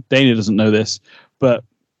and Dana doesn't know this. But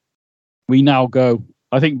we now go.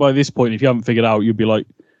 I think by this point, if you haven't figured out, you'd be like,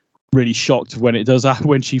 really shocked when it does happen,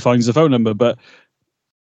 when she finds the phone number. But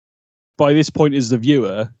by this point, as the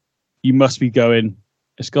viewer, you must be going,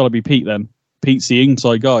 it's got to be Pete then. Pete's the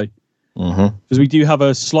inside guy. Because we do have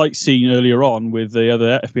a slight scene earlier on with the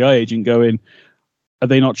other FBI agent going, are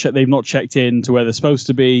they not they've not checked in to where they're supposed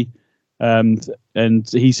to be. And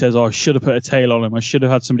he says, oh, I should have put a tail on him. I should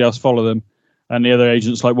have had somebody else follow them. And the other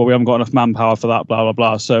agent's like, well, we haven't got enough manpower for that, blah, blah,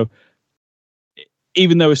 blah. So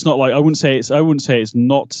even though it's not like, I wouldn't say it's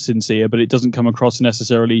not sincere, but it doesn't come across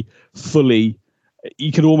necessarily fully.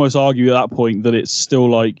 You could almost argue at that point that it's still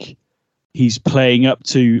like he's playing up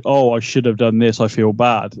to, oh, I should have done this, I feel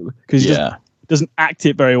bad, because he doesn't act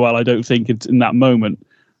it very well, I don't think, in that moment.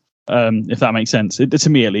 If that makes sense, to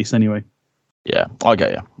me at least, anyway. Yeah, I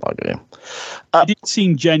get you. It did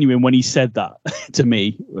seem genuine when he said that to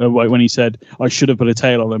me, when he said, I should have put a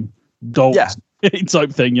tail on him. Don't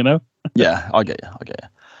type thing, you know? Yeah, I get you.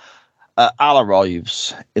 Al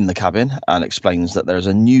arrives in the cabin and explains that there's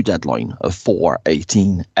a new deadline of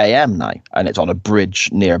 4:18 a.m. now, and it's on a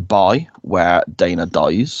bridge nearby where Dana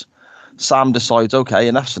dies. Sam decides, okay,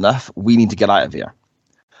 enough's enough. We need to get out of here.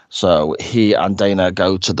 So he and Dana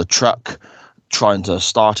go to the truck, trying to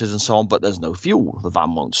start it and so on, but there's no fuel. The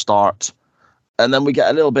van won't start. And then we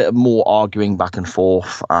get a little bit more arguing back and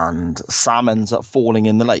forth, and Sam ends up falling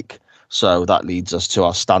in the lake. So that leads us to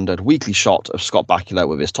our standard weekly shot of Scott Bakula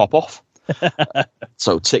with his top off.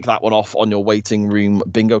 So tick that one off on your waiting room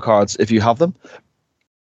bingo cards if you have them.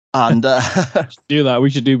 And do that. We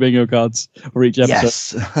should do bingo cards for each episode.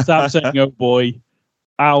 Yes. Sam saying, oh boy.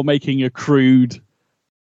 Al making a crude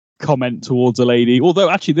comment towards a lady. Although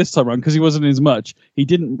actually this time around, because he wasn't as much, he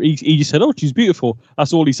just said, oh, she's beautiful.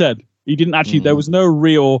 That's all he said. He didn't actually, there was no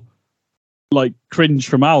real like cringe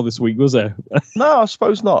from Al this week, was there? No, I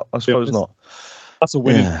suppose not. That's a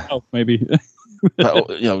win in itself, maybe.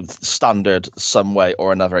 But, you know, standard some way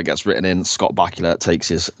or another it gets written in. Scott Bakula takes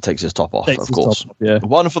his top off, of course.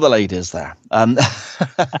 One for the ladies there.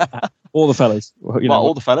 All the fellas.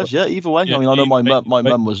 All the fellas, yeah. Either way. Yeah, I mean, I know my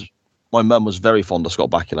mum was very fond of Scott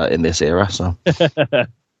Bakula in this era. So,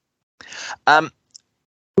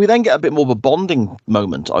 we then get a bit more of a bonding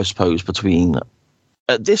moment, I suppose, between.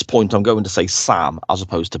 At this point, I'm going to say Sam as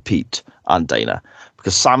opposed to Pete and Dana,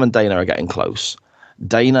 because Sam and Dana are getting close.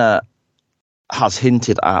 Dana has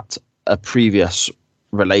hinted at a previous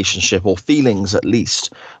relationship, or feelings at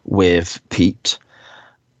least, with Pete.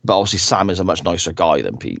 But obviously Sam is a much nicer guy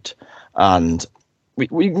than Pete. And we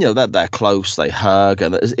you know, they're close, they hug,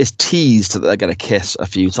 and it's teased that they're going to kiss a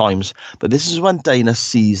few times. But this is when Dana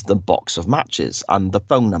sees the box of matches and the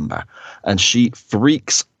phone number, and she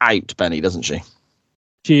freaks out, Benny, doesn't she?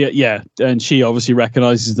 And she obviously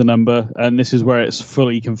recognizes the number, and this is where it's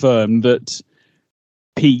fully confirmed that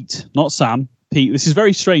Pete, not Sam, Pete. This is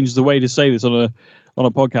very strange, the way to say this on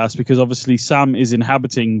a podcast, because obviously Sam is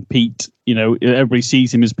inhabiting Pete. You know, everybody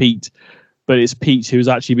sees him as Pete, but it's Pete who is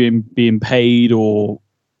actually being paid, or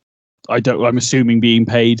I'm assuming being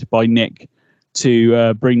paid by Nick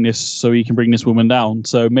to bring this, so he can bring this woman down.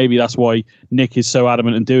 So maybe that's why Nick is so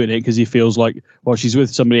adamant in doing it, because he feels like, well, she's with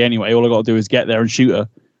somebody anyway. All I got to do is get there and shoot her.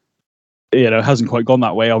 hasn't quite gone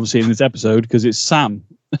that way, obviously, in this episode, because it's Sam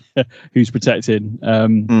who's protecting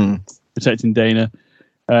Dana.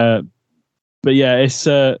 But yeah, it's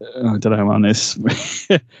I don't know, man. This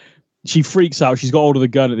she freaks out. She's got hold of the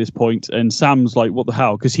gun at this point, and Sam's like, "What the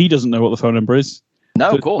hell?" Because he doesn't know what the phone number is.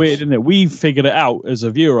 No, So of course. weird, isn't it? We've figured it out as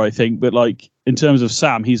a viewer, I think, but like in terms of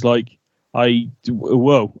Sam, he's like,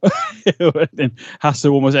 whoa, and has to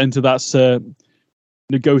almost enter that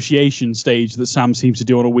negotiation stage that Sam seems to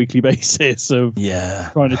do on a weekly basis of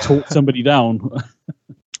trying to talk somebody down.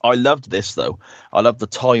 I loved this though. I love the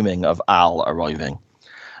timing of Al arriving.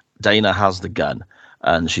 Dana has the gun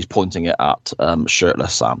and she's pointing it at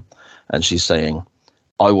shirtless Sam, and she's saying,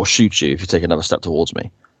 "I will shoot you if you take another step towards me."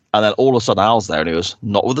 And then all of a sudden Al's there and he goes,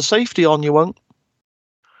 "Not with the safety on, you won't."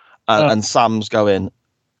 And Sam's going,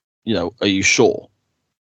 "Are you sure?"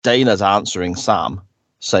 Dana's answering Sam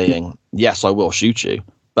saying, "Yes, I will shoot you."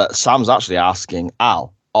 But Sam's actually asking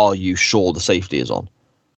Al, "Are you sure the safety is on?"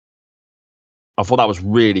 I thought that was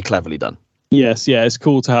really cleverly done. Yes, yeah, it's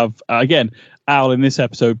cool to have, again, Al in this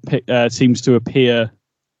episode seems to appear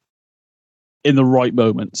in the right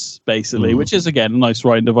moments, basically, which is, again, a nice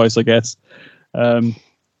writing device, I guess.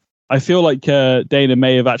 I feel like Dana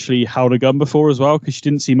may have actually held a gun before as well, because she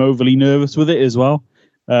didn't seem overly nervous with it as well.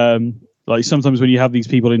 Like sometimes when you have these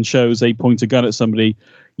people in shows, they point a gun at somebody,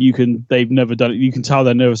 they've never done it. You can tell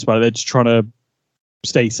they're nervous about it. They're just trying to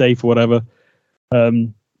stay safe or whatever.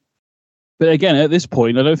 But again, at this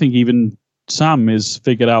point, I don't think even Sam has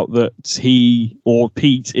figured out that he or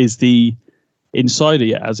Pete is the insider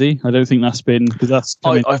yet, has he? I don't think that's been, because that's.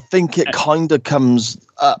 I think it kind of comes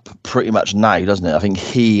up pretty much now, doesn't it? I think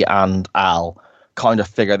he and Al kind of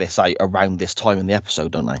figure this out around this time in the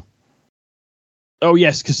episode, don't they? Oh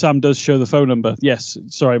yes, because Sam does show the phone number. Yes,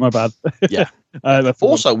 sorry, my bad. Yeah.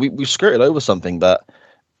 Also, we skirted over something that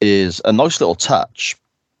is a nice little touch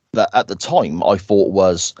that at the time I thought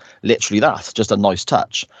was literally that, just a nice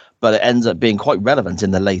touch, but it ends up being quite relevant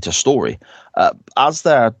in the later story. As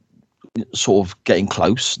they're sort of getting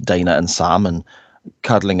close, Dana and Sam, and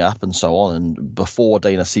cuddling up and so on, and before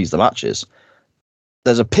Dana sees the matches,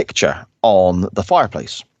 there's a picture on the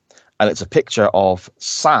fireplace, and it's a picture of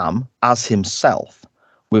Sam as himself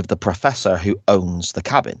with the professor who owns the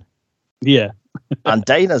cabin. Yeah. And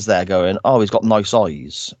Dana's there going, "Oh, he's got nice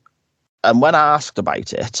eyes." And when asked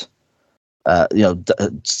about it,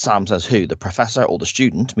 Sam says, "Who, the professor or the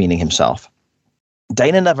student?" meaning himself.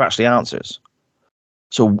 Dana never actually answers.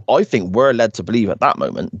 So I think we're led to believe at that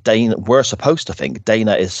moment, we're supposed to think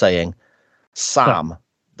Dana is saying Sam,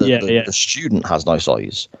 the student, has nice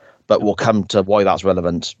eyes. But we'll come to why that's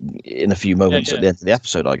relevant in a few moments at the end of the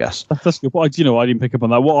episode, I guess. That's good. I didn't pick up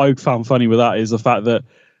on that. What I found funny with that is the fact that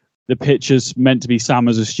the picture's meant to be Sam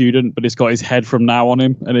as a student, but it's got his head from now on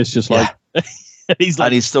him, and it's just like he's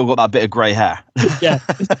still got that bit of grey hair. Yeah,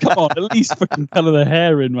 come on, at least fucking colour the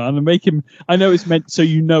hair in, man, and make him. I know it's meant so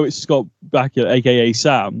it's Scott Bakula, aka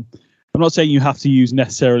Sam. I'm not saying you have to use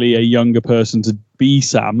necessarily a younger person to be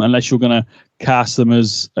Sam, unless you're going to cast them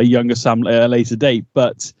as a younger Sam at a later date.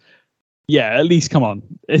 But yeah, at least come on,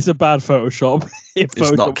 it's a bad Photoshop.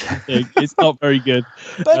 It's not very good.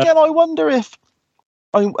 But again, I wonder if.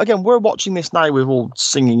 We're watching this now with all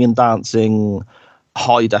singing and dancing,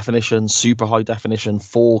 high definition, super high definition,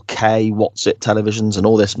 4K, what's it televisions, and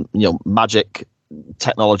all this, magic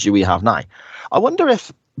technology we have now. I wonder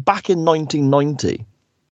if back in 1990,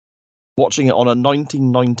 watching it on a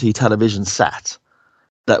 1990 television set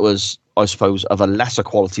that was, I suppose, of a lesser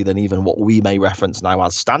quality than even what we may reference now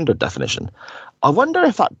as standard definition, I wonder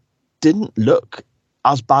if that didn't look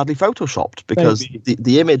as badly photoshopped, because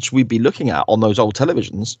the image we'd be looking at on those old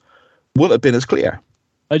televisions wouldn't have been as clear.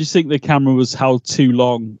 I just think the camera was held too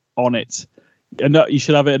long on it. And you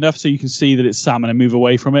should have it enough so you can see that it's Sam and then move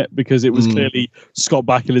away from it, because it was clearly Scott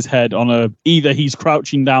Bakula's head on either he's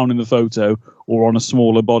crouching down in the photo or on a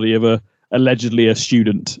smaller body of allegedly a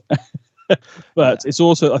student. But it's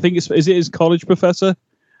also, I think is it his college professor?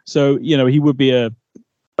 So, he would be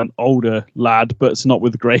an older lad, but it's not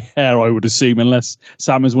with grey hair, I would assume, unless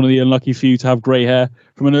Sam is one of the unlucky few to have grey hair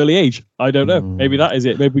from an early age. I don't know. Maybe that is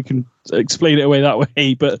it. Maybe we can explain it away that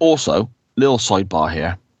way. But also, little sidebar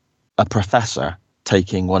here, a professor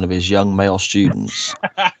taking one of his young male students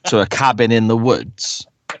to a cabin in the woods.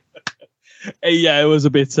 Yeah, it was a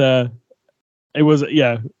bit. But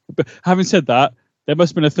having said that, there must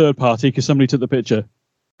have been a third party because somebody took the picture.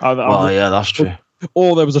 That's true.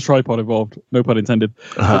 Or there was a tripod involved. No pun intended.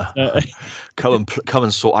 Come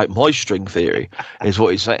and sort out my string theory, is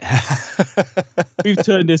what he's saying. We've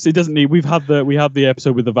turned this. It doesn't need. We had the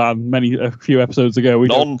episode with the van a few episodes ago.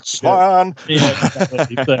 Non-swan. Yeah,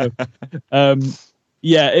 exactly. So,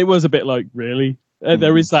 Yeah, it was a bit like, really?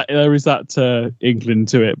 There is that inkling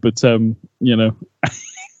to it, but you know.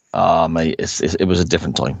 Mate, it was a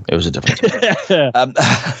different time. It was a different time.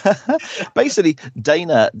 Basically,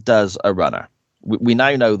 Dana does a runner. We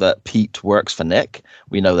now know that Pete works for Nick.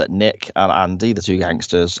 We know that Nick and Andy, the two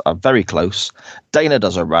gangsters, are very close. Dana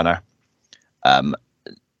does a runner.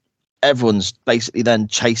 Everyone's basically then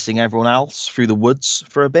chasing everyone else through the woods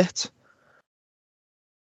for a bit.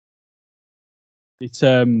 It's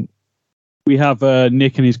we have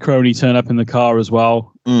Nick and his crony turn up in the car as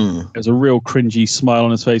well. There's a real cringy smile on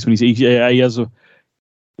his face when he's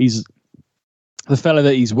the fella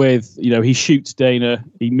that he's with. You know, he shoots Dana.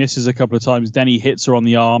 He misses a couple of times. Then he hits her on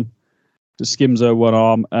the arm, just skims her one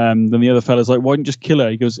arm. Then the other fella's like, "Why didn't you just kill her?"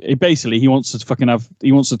 He goes, basically, he wants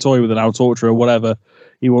to toy with her now, torture her, whatever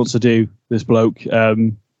he wants to do. This bloke.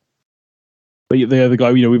 But the other guy,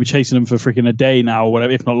 you know, we've been chasing him for freaking a day now, or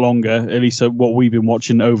whatever, if not longer. At least what we've been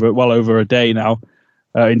watching over a day now,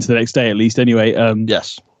 into the next day at least. Anyway,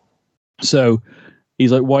 yes. So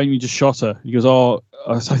he's like, "Why didn't you just shot her?" He goes, "Oh,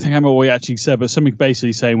 I think I remember what he actually said, but something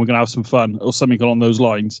basically saying we're gonna have some fun or something along those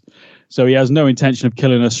lines." So he has no intention of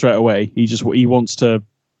killing her straight away. He wants to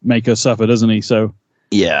make her suffer, doesn't he? So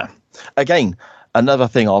yeah. Again, another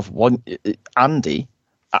thing of one, Andy,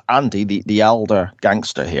 the elder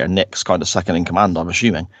gangster here, Nick's kind of second in command, I'm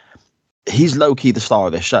assuming. He's low-key the star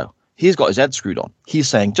of this show. He's got his head screwed on. He's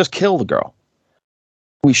saying, just kill the girl.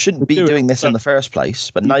 We shouldn't be doing this in the first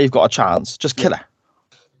place, but now you've got a chance. Just kill her.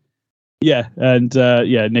 Yeah, and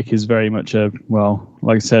Nick is very much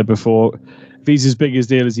like I said before, if he's as big a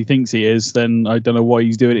deal as he thinks he is, then I don't know why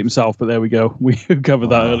he's doing it himself, but there we go. We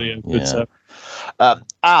covered that earlier. Yeah.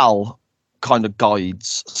 Al kind of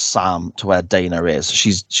guides Sam to where Dana is.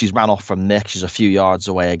 She's ran off from Nick. She's a few yards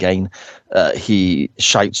away again. He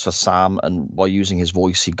shouts for Sam, and while using his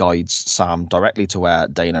voice, he guides Sam directly to where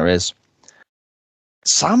Dana is.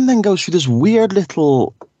 Sam then goes through this weird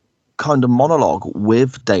little kind of monologue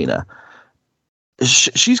with Dana.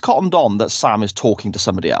 She's cottoned on that Sam is talking to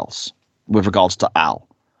somebody else with regards to Al.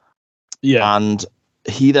 Yeah. And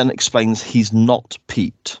he then explains he's not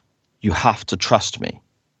Pete. You have to trust me.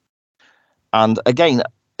 And again,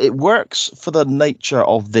 it works for the nature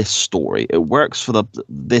of this story. It works for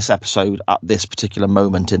this episode at this particular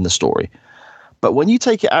moment in the story. But when you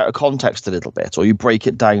take it out of context a little bit, or you break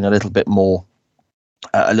it down a little bit more,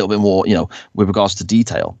 you know, with regards to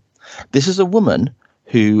detail, this is a woman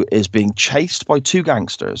who is being chased by two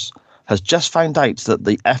gangsters, has just found out that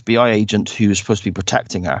the FBI agent who is supposed to be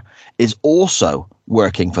protecting her is also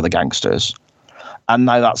working for the gangsters. And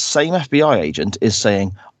now that same FBI agent is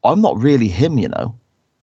saying, I'm not really him, you know.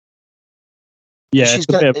 Yeah,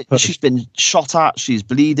 she's been shot at, she's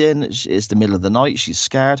bleeding, it's the middle of the night, she's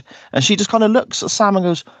scared. And she just kind of looks at Sam and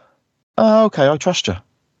goes, oh, okay, I trust you.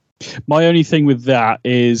 My only thing with that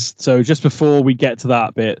is, so just before we get to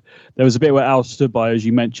that bit, there was a bit where Al stood by, as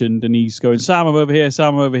you mentioned, and he's going, Sam, I'm over here,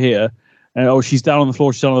 Sam, I'm over here. And she's down on the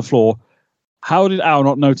floor, How did Al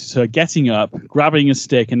not notice her getting up, grabbing a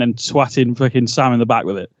stick, and then swatting fucking Sam in the back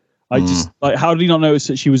with it? How did he not notice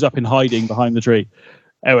that she was up in hiding behind the tree?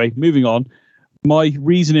 Anyway, moving on. My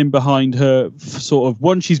reasoning behind her, sort of,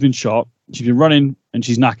 one, she's been shot, she's been running, and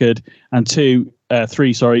she's knackered, and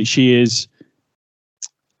three, she is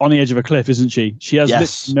on the edge of a cliff, isn't she? She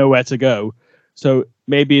has nowhere to go. So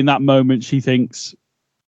maybe in that moment she thinks,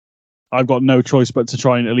 I've got no choice but to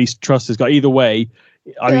try and at least trust this guy. Either way,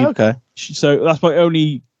 I mean, okay. So that's my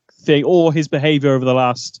only thing. Or his behavior over the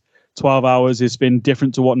last 12 hours has been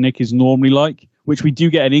different to what Nick is normally like, which we do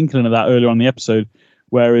get an inkling of that earlier on in the episode.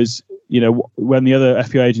 Whereas, you know, when the other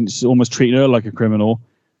FBI agent's almost treating her like a criminal,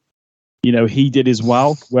 you know, he did as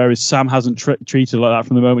well. Whereas Sam hasn't treated her like that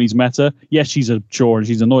from the moment he's met her. Yes, she's a chore and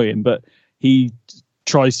she's annoying, but he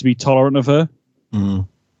tries to be tolerant of her. Mm.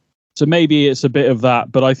 So maybe it's a bit of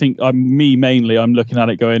that, but I think I'm looking at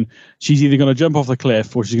it going, she's either going to jump off the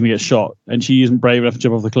cliff or she's going to get shot, and she isn't brave enough to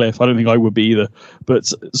jump off the cliff. I don't think I would be either.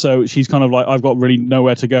 But so she's kind of like, I've got really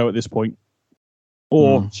nowhere to go at this point.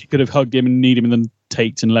 Or she could have hugged him and kneed him and then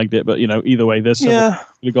taked and legged it. But, you know, either way, there's something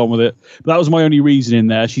could have gone with it. But that was my only reason in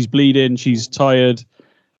there. She's bleeding, she's tired,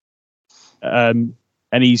 and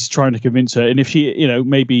he's trying to convince her. And if she, you know,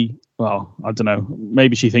 maybe, well, I don't know,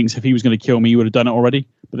 maybe she thinks if he was going to kill me, he would have done it already.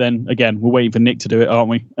 But then again, we're waiting for Nick to do it, aren't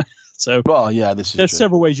we? So, well, yeah, there's true.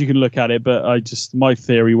 Several ways you can look at it, but my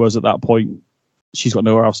theory was at that point, she's got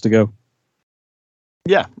nowhere else to go.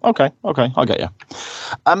 Yeah. Okay. I get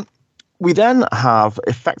you. We then have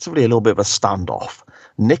effectively a little bit of a standoff.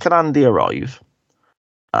 Nick and Andy arrive,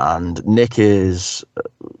 and Nick he's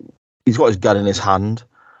got his gun in his hand.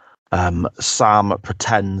 Sam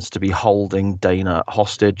pretends to be holding Dana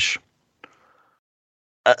hostage.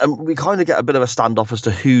 And we kind of get a bit of a standoff as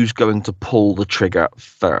to who's going to pull the trigger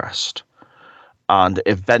first. And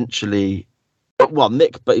eventually, well,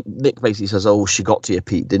 Nick basically says, "Oh, she got to you,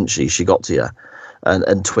 Pete, didn't she? She got to you,"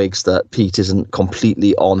 and twigs that Pete isn't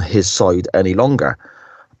completely on his side any longer.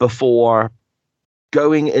 Before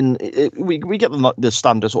going in, we get the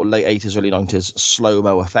standard sort of late 80s, early 90s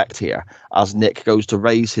slow-mo effect here as Nick goes to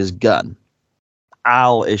raise his gun.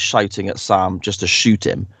 Al is shouting at Sam just to shoot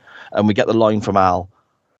him, and we get the line from Al,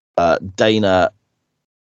 for Dana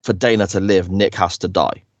to live, Nick has to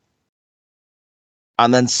die.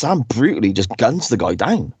 And then Sam brutally just guns the guy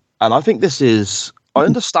down. And I think this is, I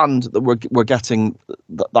understand that we're getting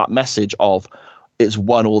that message of it's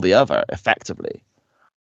one or the other effectively.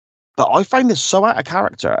 But I find this so out of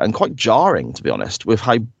character and quite jarring, to be honest, with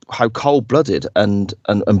how cold-blooded and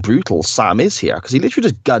brutal Sam is here, because he literally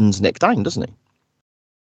just guns Nick down, doesn't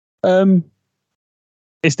he?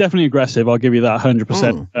 It's definitely aggressive. I'll give you that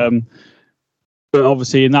 100%. But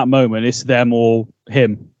obviously, in that moment, it's them or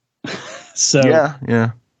him. So yeah.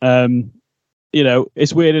 You know,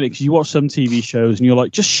 it's weird, isn't it? Because you watch some TV shows and you're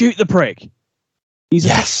like, just shoot the prick. He's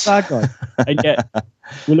a bad guy. And yet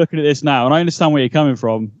we're looking at this now, and I understand where you're coming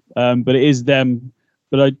from. But it is them.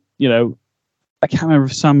 But I can't remember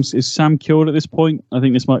if Sam killed at this point. I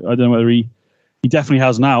think I don't know whether he definitely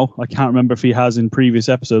has now. I can't remember if he has in previous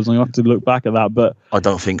episodes. I'm going to have to look back at that. But I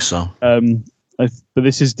don't think so. But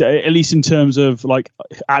this is, at least in terms of like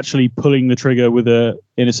actually pulling the trigger with a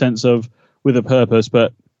purpose.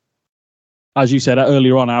 But as you said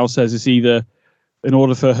earlier on, Al says it's either in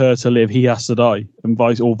order for her to live, he has to die, and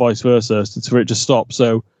vice versa for it to stop.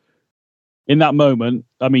 So in that moment,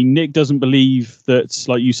 I mean, Nick doesn't believe that,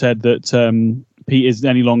 like you said, that Pete is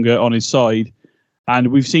any longer on his side.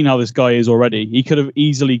 And we've seen how this guy is already. He could have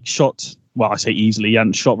easily shot. Well, I say easily, he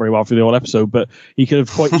hadn't shot very well through the whole episode, but he could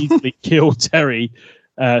have quite easily killed Terry.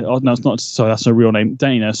 No, it's not. Sorry, that's her real name,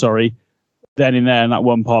 Dana. Sorry. Then in there in that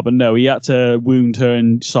one part, but no, he had to wound her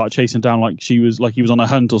and start chasing her down like he was on a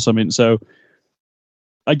hunt or something. So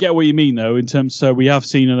I get what you mean, though. In terms, so we have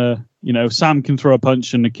seen Sam can throw a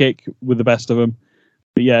punch and a kick with the best of them,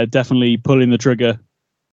 but yeah, definitely pulling the trigger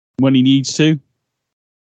when he needs to.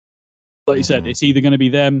 Like you said, it's either going to be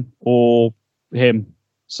them or him.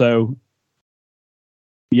 So.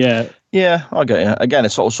 Yeah, I get it. Again,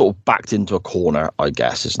 it's sort of backed into a corner, I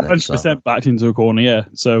guess, isn't it? 100% backed into a corner, yeah.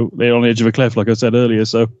 So they're on the edge of a cliff, like I said earlier.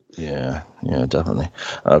 So yeah, definitely.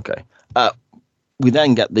 Okay. We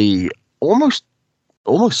then get the almost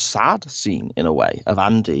sad scene in a way of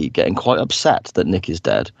Andy getting quite upset that Nick is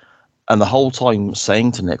dead, and the whole time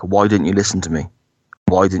saying to Nick, "Why didn't you listen to me?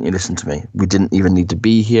 Why didn't you listen to me? We didn't even need to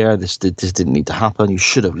be here. This didn't need to happen. You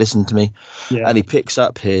should have listened to me." Yeah. And he picks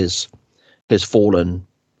up his fallen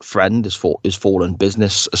friend, his fallen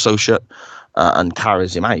business associate, and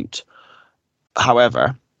carries him out.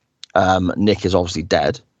 However, Nick is obviously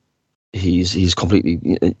dead. He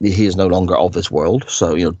is no longer of this world.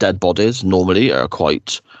 So, dead bodies normally are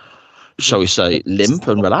quite, shall we say, limp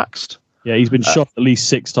and relaxed. Yeah, he's been shot at least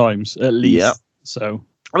 6 times, at least. Yeah. So,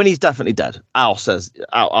 I mean, he's definitely dead. Al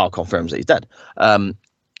confirms that he's dead.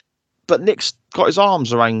 But Nick's got his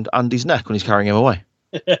arms around Andy's neck when he's carrying him away.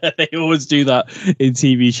 They always do that in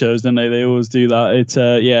TV shows, don't they? They always do that. It's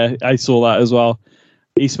I saw that as well.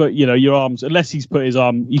 He's put, your arms, unless he's put his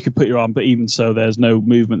arm, you could put your arm, but even so, there's no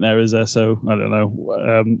movement there, is there? So I don't know.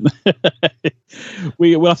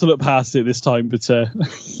 We'll have to look past it this time, but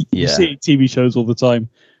you see TV shows all the time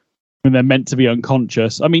when they're meant to be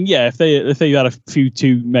unconscious. I mean, yeah, if they had a few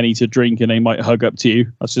too many to drink and they might hug up to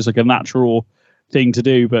you, that's just like a natural thing to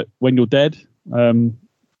do. But when you're dead, I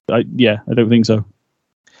don't think so.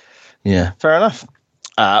 Yeah, fair enough.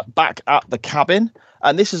 Back at the cabin,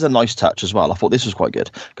 and this is a nice touch as well. I thought this was quite good,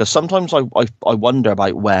 because sometimes I wonder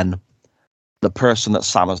about when the person that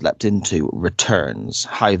Sam has leapt into returns,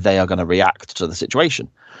 how they are going to react to the situation.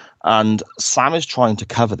 And Sam is trying to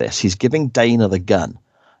cover this. He's giving Dana the gun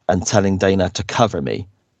and telling Dana to cover me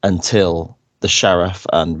until the sheriff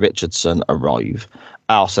and Richardson arrive.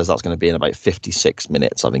 Al says that's going to be in about 56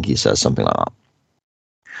 minutes. I think he says something like that.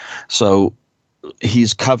 So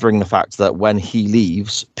he's covering the fact that when he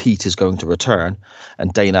leaves, Pete is going to return,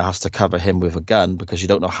 and Dana has to cover him with a gun because you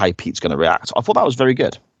don't know how Pete's going to react. I thought that was very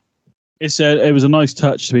good. It was a nice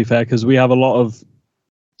touch, to be fair, because we have a lot of,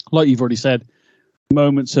 like you've already said,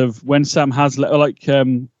 moments of when Sam has,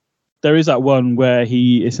 there is that one where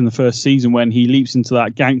it's in the first season when he leaps into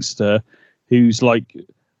that gangster who's like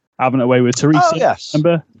having it away with Teresa. Oh, yes.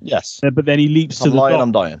 Remember? Yes. But then he leaps to the lying, Don.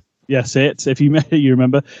 I'm dying. Yes, if you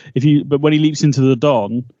remember, but when he leaps into the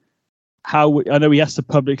Don, how I know he has to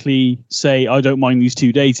publicly say I don't mind these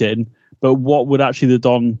two dating, but what would actually the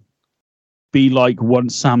Don be like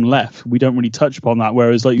once Sam left? We don't really touch upon that.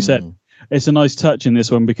 Whereas, like you said, it's a nice touch in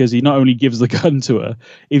this one because he not only gives the gun to her,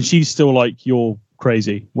 if she's still like, you're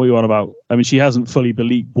crazy, what are you on about? I mean, she hasn't fully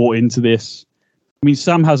bought into this. I mean,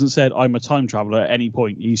 Sam hasn't said I'm a time traveler at any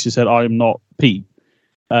point. He's just said I am not Pete.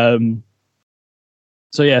 So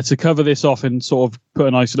yeah, to cover this off and sort of put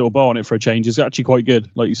a nice little bow on it for a change is actually quite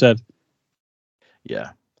good, like you said.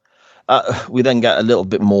 Yeah. We then get a little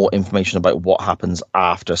bit more information about what happens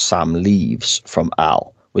after Sam leaves from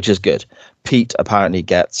Al, which is good. Pete apparently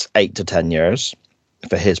gets 8 to 10 years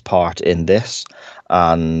for his part in this,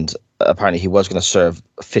 and apparently he was going to serve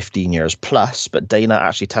 15 years plus, but Dana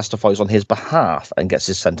actually testifies on his behalf and gets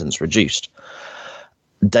his sentence reduced.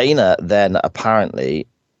 Dana then apparently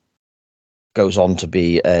goes on to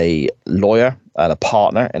be a lawyer and a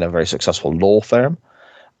partner in a very successful law firm,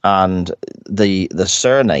 and the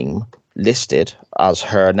surname listed as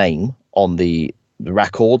her name on the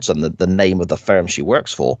records and the name of the firm she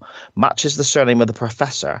works for matches the surname of the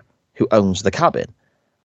professor who owns the cabin,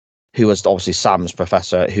 who was obviously Sam's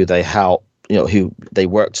professor, who they help, who they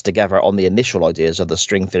worked together on the initial ideas of the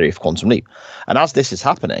string theory of quantum leap. And as this is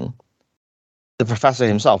happening, the professor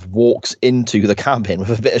himself walks into the cabin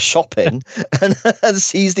with a bit of shopping and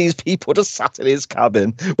sees these people just sat in his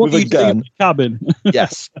cabin with a gun. Cabin.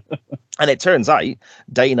 Yes. And it turns out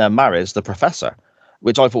Dana marries the professor,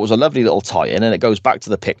 which I thought was a lovely little tie-in. And it goes back to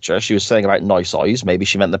the picture. She was saying about nice eyes. Maybe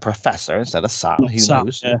she meant the professor instead of Sam. Who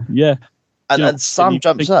knows? Yeah. And Sam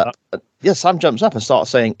jumps up. Yeah, Sam jumps up and starts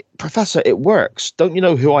saying, "Professor, it works. Don't you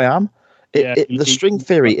know who I am? The string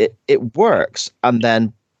theory, it works." And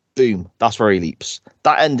then boom, that's where he leaps.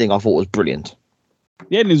 That ending I thought was brilliant.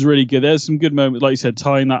 The ending is really good. There's some good moments, like you said,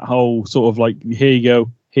 tying that whole sort of like, here you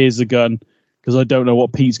go, here's the gun, because I don't know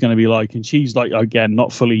what Pete's going to be like. And she's like, again,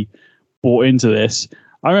 not fully bought into this.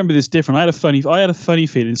 I remember this different. I had a funny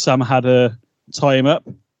feeling Sam had to tie him up.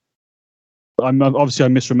 I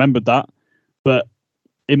misremembered that, but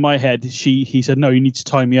in my head, he said, "No, you need to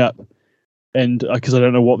tie me up," and because I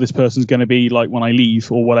don't know what this person's going to be like when I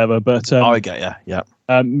leave or whatever. But I get you. Yeah.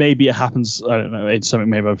 Maybe it happens. I don't know. It's something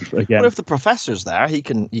maybe again. Well, if the professor's there, he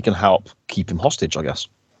can help keep him hostage, I guess.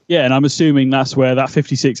 Yeah, and I'm assuming that's where that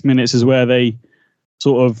 56 minutes is where they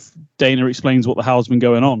sort of Dana explains what the hell's been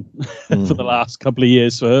going on for the last couple of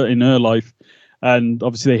years for her, in her life, and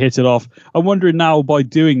obviously they hit it off. I'm wondering now by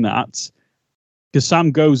doing that, because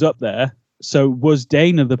Sam goes up there. So was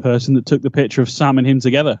Dana the person that took the picture of Sam and him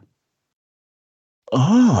together?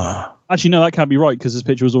 Oh. Actually, no, that can't be right because this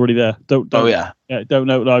picture was already there. Don't don't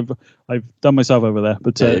know. I've done myself over there,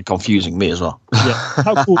 but confusing me as well. Yeah,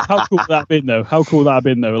 how cool would that have been though? How cool would that have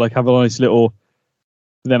been though? Like have a nice little.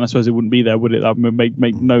 Then I suppose it wouldn't be there, would it? That would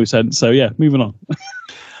make no sense. So yeah, moving on.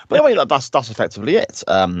 But I mean, that's effectively it.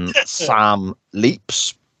 Sam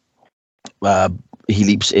leaps. He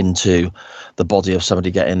leaps into the body of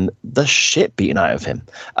somebody getting the shit beaten out of him,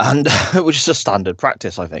 and which is a standard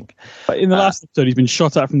practice, I think. In the last episode, he's been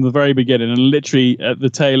shot at from the very beginning, and literally at the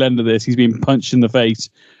tail end of this, he's been punched in the face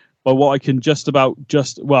by what I can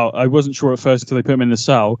I wasn't sure at first until they put him in the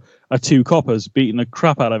cell, are 2 coppers beating the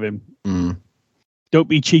crap out of him. Don't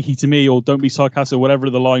be cheeky to me, or don't be sarcastic, whatever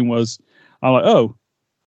the line was. I'm like, oh,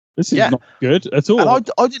 this is not good at all. And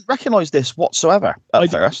I didn't recognise this whatsoever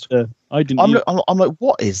at first. I didn't. I'm like,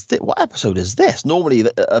 what is this? What episode is this? Normally,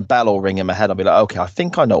 a bell will ring in my head. I'll be like, okay, I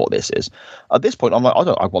think I know what this is. At this point, I'm like,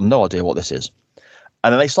 I've got no idea what this is.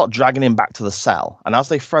 And then they start dragging him back to the cell. And as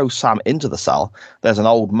they throw Sam into the cell, there's an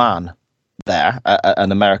old man there,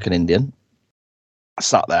 an American Indian,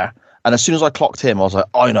 sat there. And as soon as I clocked him, I was like,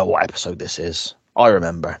 I know what episode this is. I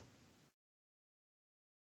remember.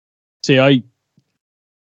 See, I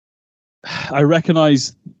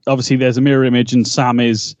recognize, obviously, there's a mirror image, and Sam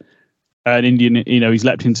is an Indian. He's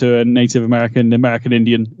leapt into a Native American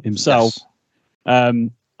Indian himself. Yes.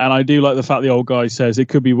 And I do like the fact the old guy says, "It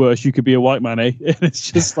could be worse. You could be a white man, eh?" And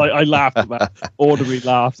it's just like, I laughed at that. Audibly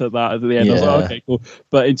laughed at that at the end. Yeah. I was like, okay, cool.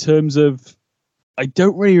 But in terms of, I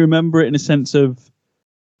don't really remember it in a sense of,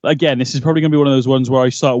 again, this is probably going to be one of those ones where I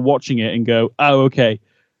start watching it and go, oh, okay.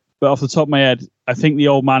 But off the top of my head, I think the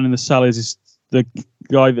old man in the cell is the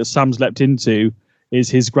guy that Sam's leapt into is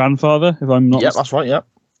his grandfather, if I'm not. Yeah, that's right. Yeah.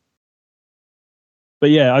 But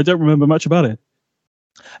yeah, I don't remember much about it.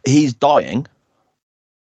 He's dying.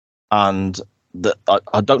 And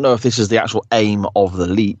I don't know if this is the actual aim of the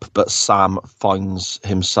leap, but Sam finds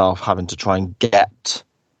himself having to try and get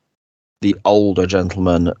the older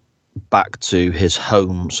gentleman back to his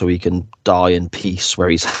home so he can die in peace where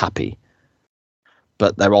he's happy.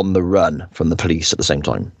 But they're on the run from the police at the same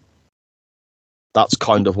time. That's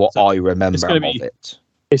kind of what I remember of it.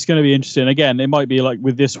 It's going to be interesting. Again, it might be like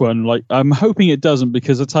with this one. Like, I'm hoping it doesn't,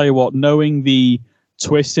 because I'll tell you what, knowing the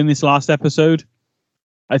twist in this last episode,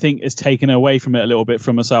 I think it's taken away from it a little bit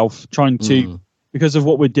from myself. Trying to, because of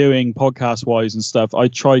what we're doing podcast wise and stuff, I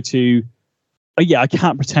try to, I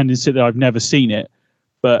can't pretend and sit there I've never seen it,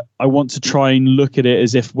 but I want to try and look at it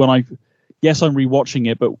as if when I'm rewatching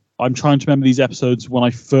it, but I'm trying to remember these episodes when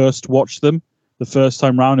I first watched them the first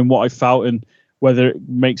time round and what I felt and whether it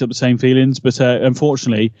makes up the same feelings. But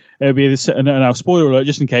unfortunately, it'll be this. And now, spoiler alert,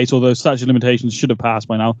 just in case, although statute of limitations should have passed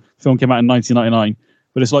by now. The film came out in 1999.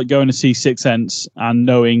 But it's like going to see Sixth Sense and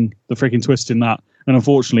knowing the freaking twist in that. And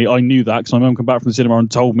unfortunately, I knew that because my mum came back from the cinema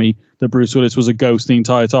and told me that Bruce Willis was a ghost the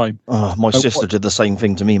entire time. Oh, my sister did the same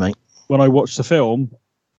thing to me, mate. When I watched the film,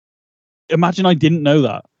 imagine I didn't know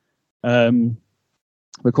that.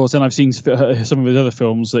 Because then I've seen some of his other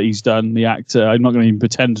films that he's done. The actor, I'm not going to even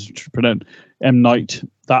pretend to pronounce M. Night,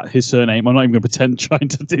 that his surname. I'm not even going to pretend trying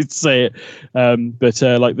to say it. But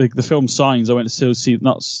like the film Signs, I went to still see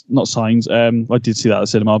not Signs. I did see that at the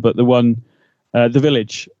cinema, but the one, The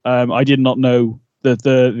Village. I did not know that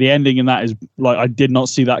the ending in that is like, I did not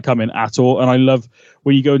see that coming at all. And I love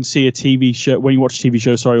when you go and see a TV show, when you watch a TV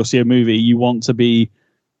show, or see a movie, you want to be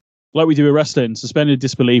like we do with wrestling, suspended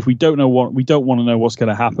disbelief. We don't want to know what's going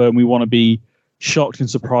to happen. We want to be shocked and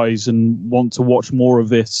surprised and want to watch more of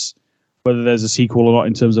this, whether there's a sequel or not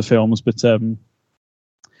in terms of films. But I'm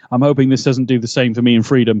hoping this doesn't do the same for me in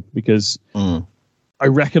Freedom, because I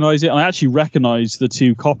recognize it. And I actually recognize the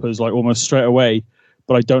two coppers like almost straight away,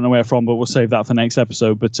 but I don't know where from, but we'll save that for next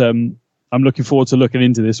episode. But I'm looking forward to looking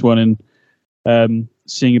into this one and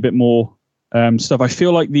seeing a bit more stuff. I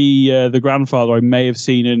feel like the grandfather I may have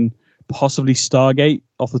seen in possibly Stargate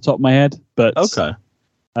off the top of my head, but okay,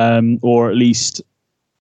 or at least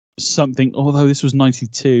something. Although this was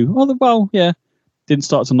 92. Oh, well, yeah, didn't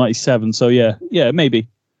start till 97. So yeah, maybe.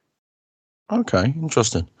 Okay,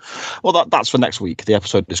 interesting. Well, that's for next week. The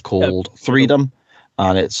episode is called Freedom,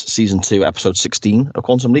 and it's season 2, episode 16 of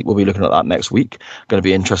Quantum Leap. We'll be looking at that next week. Going to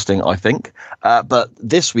be interesting, I think. But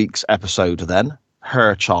this week's episode, then,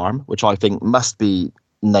 Her Charm, which I think must be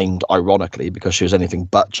named ironically because she was anything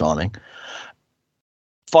but charming.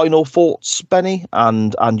 Final thoughts, Benny,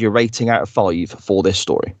 and your rating out of 5 for this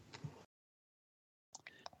story.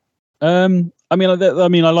 I mean,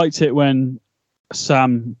 I liked it when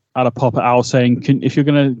Sam had a pop at Al saying, if you're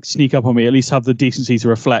going to sneak up on me, at least have the decency to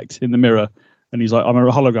reflect in the mirror. And he's like, I'm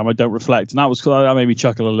a hologram, I don't reflect. And that made me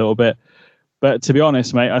chuckle a little bit. But to be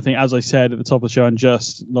honest, mate, I think, as I said at the top of the show, and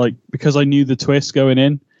just like, because I knew the twist going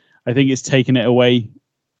in, I think it's taken it away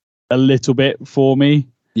a little bit for me.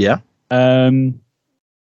 Yeah. Some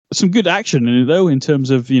good action in it, though, in terms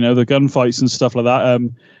of, the gunfights and stuff like that.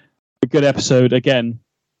 A good episode. Again,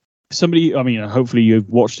 hopefully you've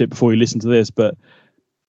watched it before you listen to this, but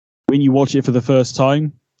when you watch it for the first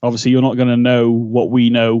time, obviously you're not going to know what we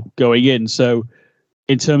know going in. So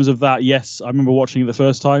in terms of that, yes, I remember watching it the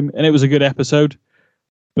first time and it was a good episode,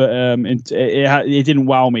 but it didn't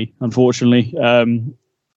wow me, unfortunately.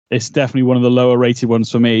 It's definitely one of the lower rated ones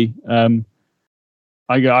for me.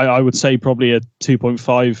 I would say probably a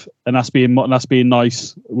 2.5, and that's being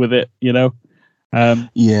nice with it,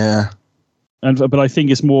 Yeah. But I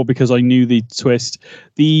think it's more because I knew the twist.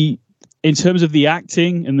 In terms of the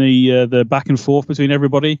acting and the back and forth between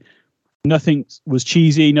everybody, nothing was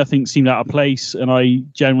cheesy, nothing seemed out of place, and I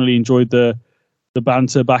generally enjoyed the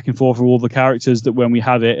banter back and forth of all the characters. That when we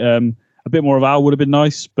had it, a bit more of Al would have been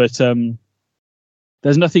nice, but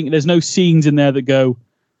there's no scenes in there that go,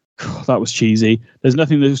 oh, that was cheesy. There's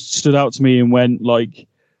nothing that stood out to me and went like,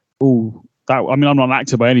 oh, that. I mean, I'm not an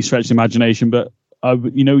actor by any stretch of the imagination, but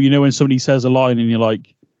when somebody says a line and you're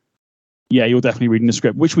like, yeah, you're definitely reading the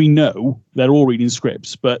script, which we know they're all reading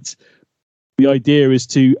scripts, but the idea is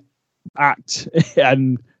to act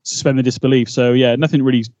and suspend the disbelief. So yeah, nothing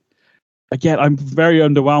really. Again, I'm very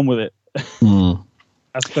underwhelmed with it.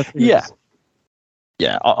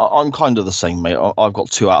 Yeah, I'm kind of the same, mate. I've got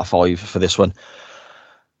 2 out of 5 for this one.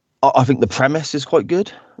 I think the premise is quite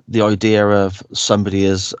good. The idea of somebody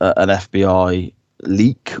is an FBI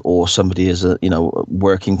leak, or somebody is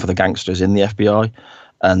working for the gangsters in the FBI,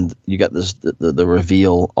 and you get this the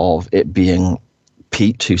reveal of it being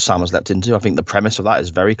Pete, who Sam has leapt into. I think the premise of that is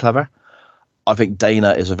very clever. I think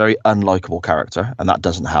Dana is a very unlikable character, and that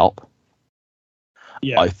doesn't help.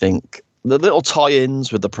 Yeah. I think the little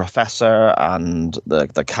tie-ins with the professor and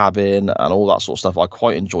the cabin and all that sort of stuff, I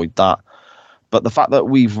quite enjoyed that. But the fact that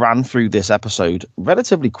we've ran through this episode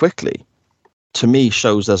relatively quickly, to me,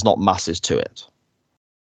 shows there's not masses to it.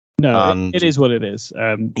 No, And it is what it is.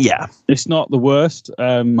 yeah, it's not the worst.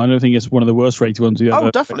 I don't think it's one of the worst rated ones we ever.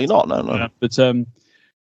 Oh, definitely not. No. But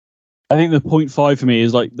I think the 0.5 for me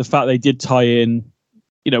is like the fact they did tie in.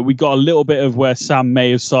 We got a little bit of where Sam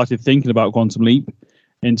may have started thinking about Quantum Leap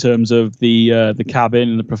in terms of the cabin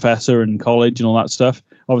and the professor and college and all that stuff.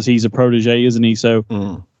 Obviously, he's a protege, isn't he?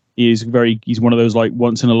 So he's one of those like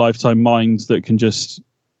once in a lifetime minds that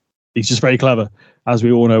he's just very clever, as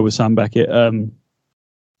we all know with Sam Beckett.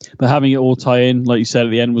 But having it all tie in, like you said at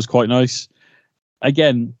the end, was quite nice.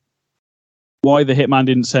 Again, why the hitman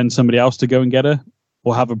didn't send somebody else to go and get her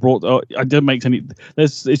or have her brought? I didn't make any.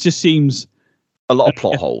 It just seems a lot of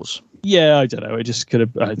plot holes. Yeah, I don't know. It just could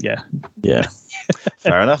have. Yeah.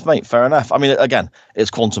 Fair enough, mate. Fair enough. I mean, again, it's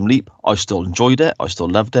Quantum Leap. I still enjoyed it. I still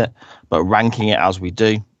loved it. But ranking it as we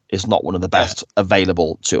do is not one of the best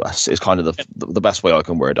available to us. It's kind of the best way I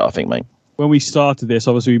can word it, I think, mate. When we started this,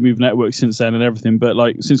 obviously we moved networks since then and everything. But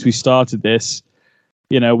like since we started this,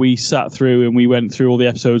 we sat through and we went through all the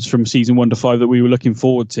episodes from season 1 to 5 that we were looking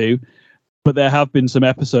forward to. But there have been some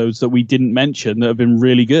episodes that we didn't mention that have been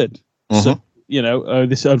really good. So,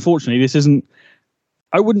 this unfortunately, this isn't.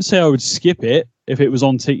 I wouldn't say I would skip it if it was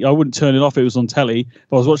on. I wouldn't turn it off if it was on telly.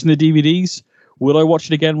 If I was watching the DVDs, would I watch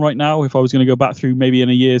it again right now? If I was going to go back through maybe in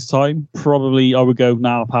a year's time, probably I would go,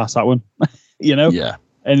 I'll pass that one. Yeah.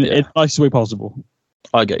 In the nicest way possible.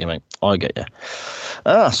 I get you, mate. I get you.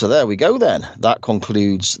 So there we go then. That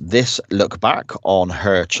concludes this look back on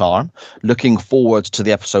Her Charm. Looking forward to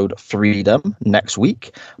the episode Freedom next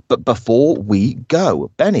week. But before we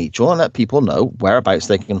go, Benny, do you want to let people know whereabouts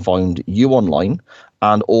they can find you online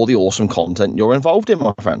and all the awesome content you're involved in,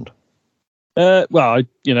 my friend? I'm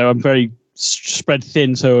very spread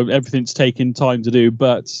thin, so everything's taking time to do.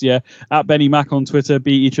 But yeah, at Benny Mac on Twitter,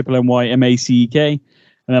 BENNYMACK.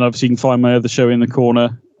 And then obviously you can find my other show In the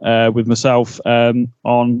Corner with myself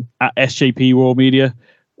on at SJP World Media,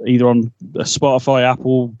 either on Spotify,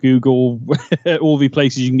 Apple, Google, all the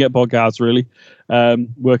places you can get podcasts, really.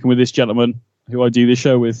 Working with this gentleman who I do this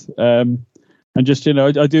show with. And just,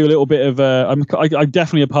 I do a little bit of, I'm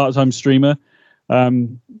definitely a part-time streamer, but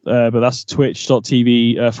that's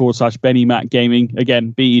twitch.tv /Benny Mac Gaming.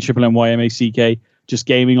 Again, BENNYMACK, just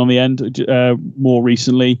gaming on the end. More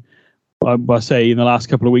recently, I say in the last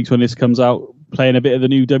couple of weeks when this comes out, playing a bit of the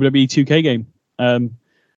new WWE 2K game.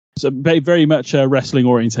 So very much wrestling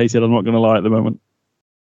orientated, I'm not going to lie at the moment.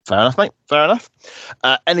 Fair enough, mate. Fair enough.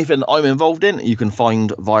 Anything I'm involved in, you can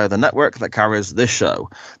find via the network that carries this show.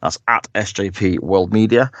 That's at SJP World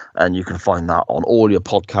Media, and you can find that on all your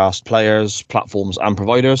podcast players, platforms, and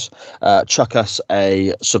providers. Chuck us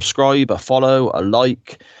a subscribe, a follow, a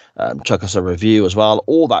like, chuck us a review as well.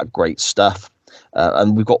 All that great stuff.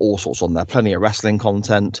 And we've got all sorts on there. Plenty of wrestling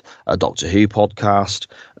content, a Doctor Who podcast,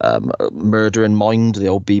 Murder in Mind, the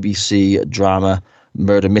old BBC drama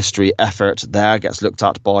murder mystery effort there gets looked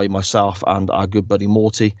at by myself and our good buddy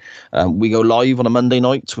Morty. We go live on a Monday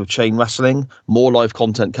night with Chain Wrestling. More live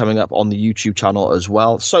content coming up on the YouTube channel as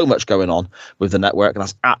well. So much going on with the network. And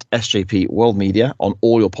that's at SJP World Media on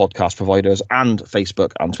all your podcast providers and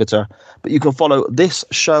Facebook and Twitter. But you can follow this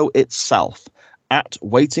show itself at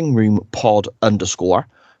Waiting Room Pod _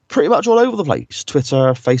 pretty much all over the place.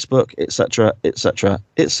 Twitter, Facebook,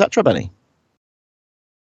 etc., Benny.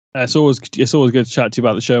 It's always good to chat to you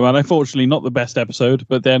about the show, man. Unfortunately, not the best episode,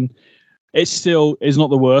 but then it still is not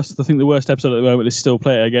the worst. I think the worst episode at the moment is still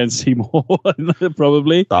Play It Again Seymour,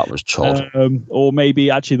 probably. That was chod. Or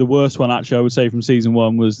maybe actually the worst one, I would say from season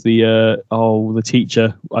 1 was the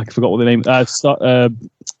teacher. I forgot what the name.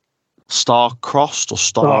 Star-Crossed or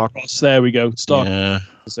Star-Crossed. There we go.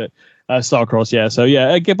 That's it. Star-Crossed. Yeah. So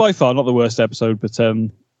yeah, by far not the worst episode, but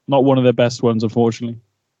not one of the best ones, unfortunately.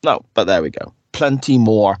 No, but there we go. Plenty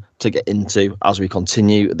more to get into as we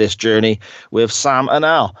continue this journey with Sam and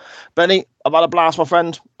Al. Benny, I've had a blast, my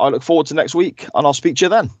friend. I look forward to next week, and I'll speak to you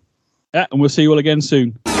then. Yeah, and we'll see you all again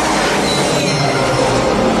soon.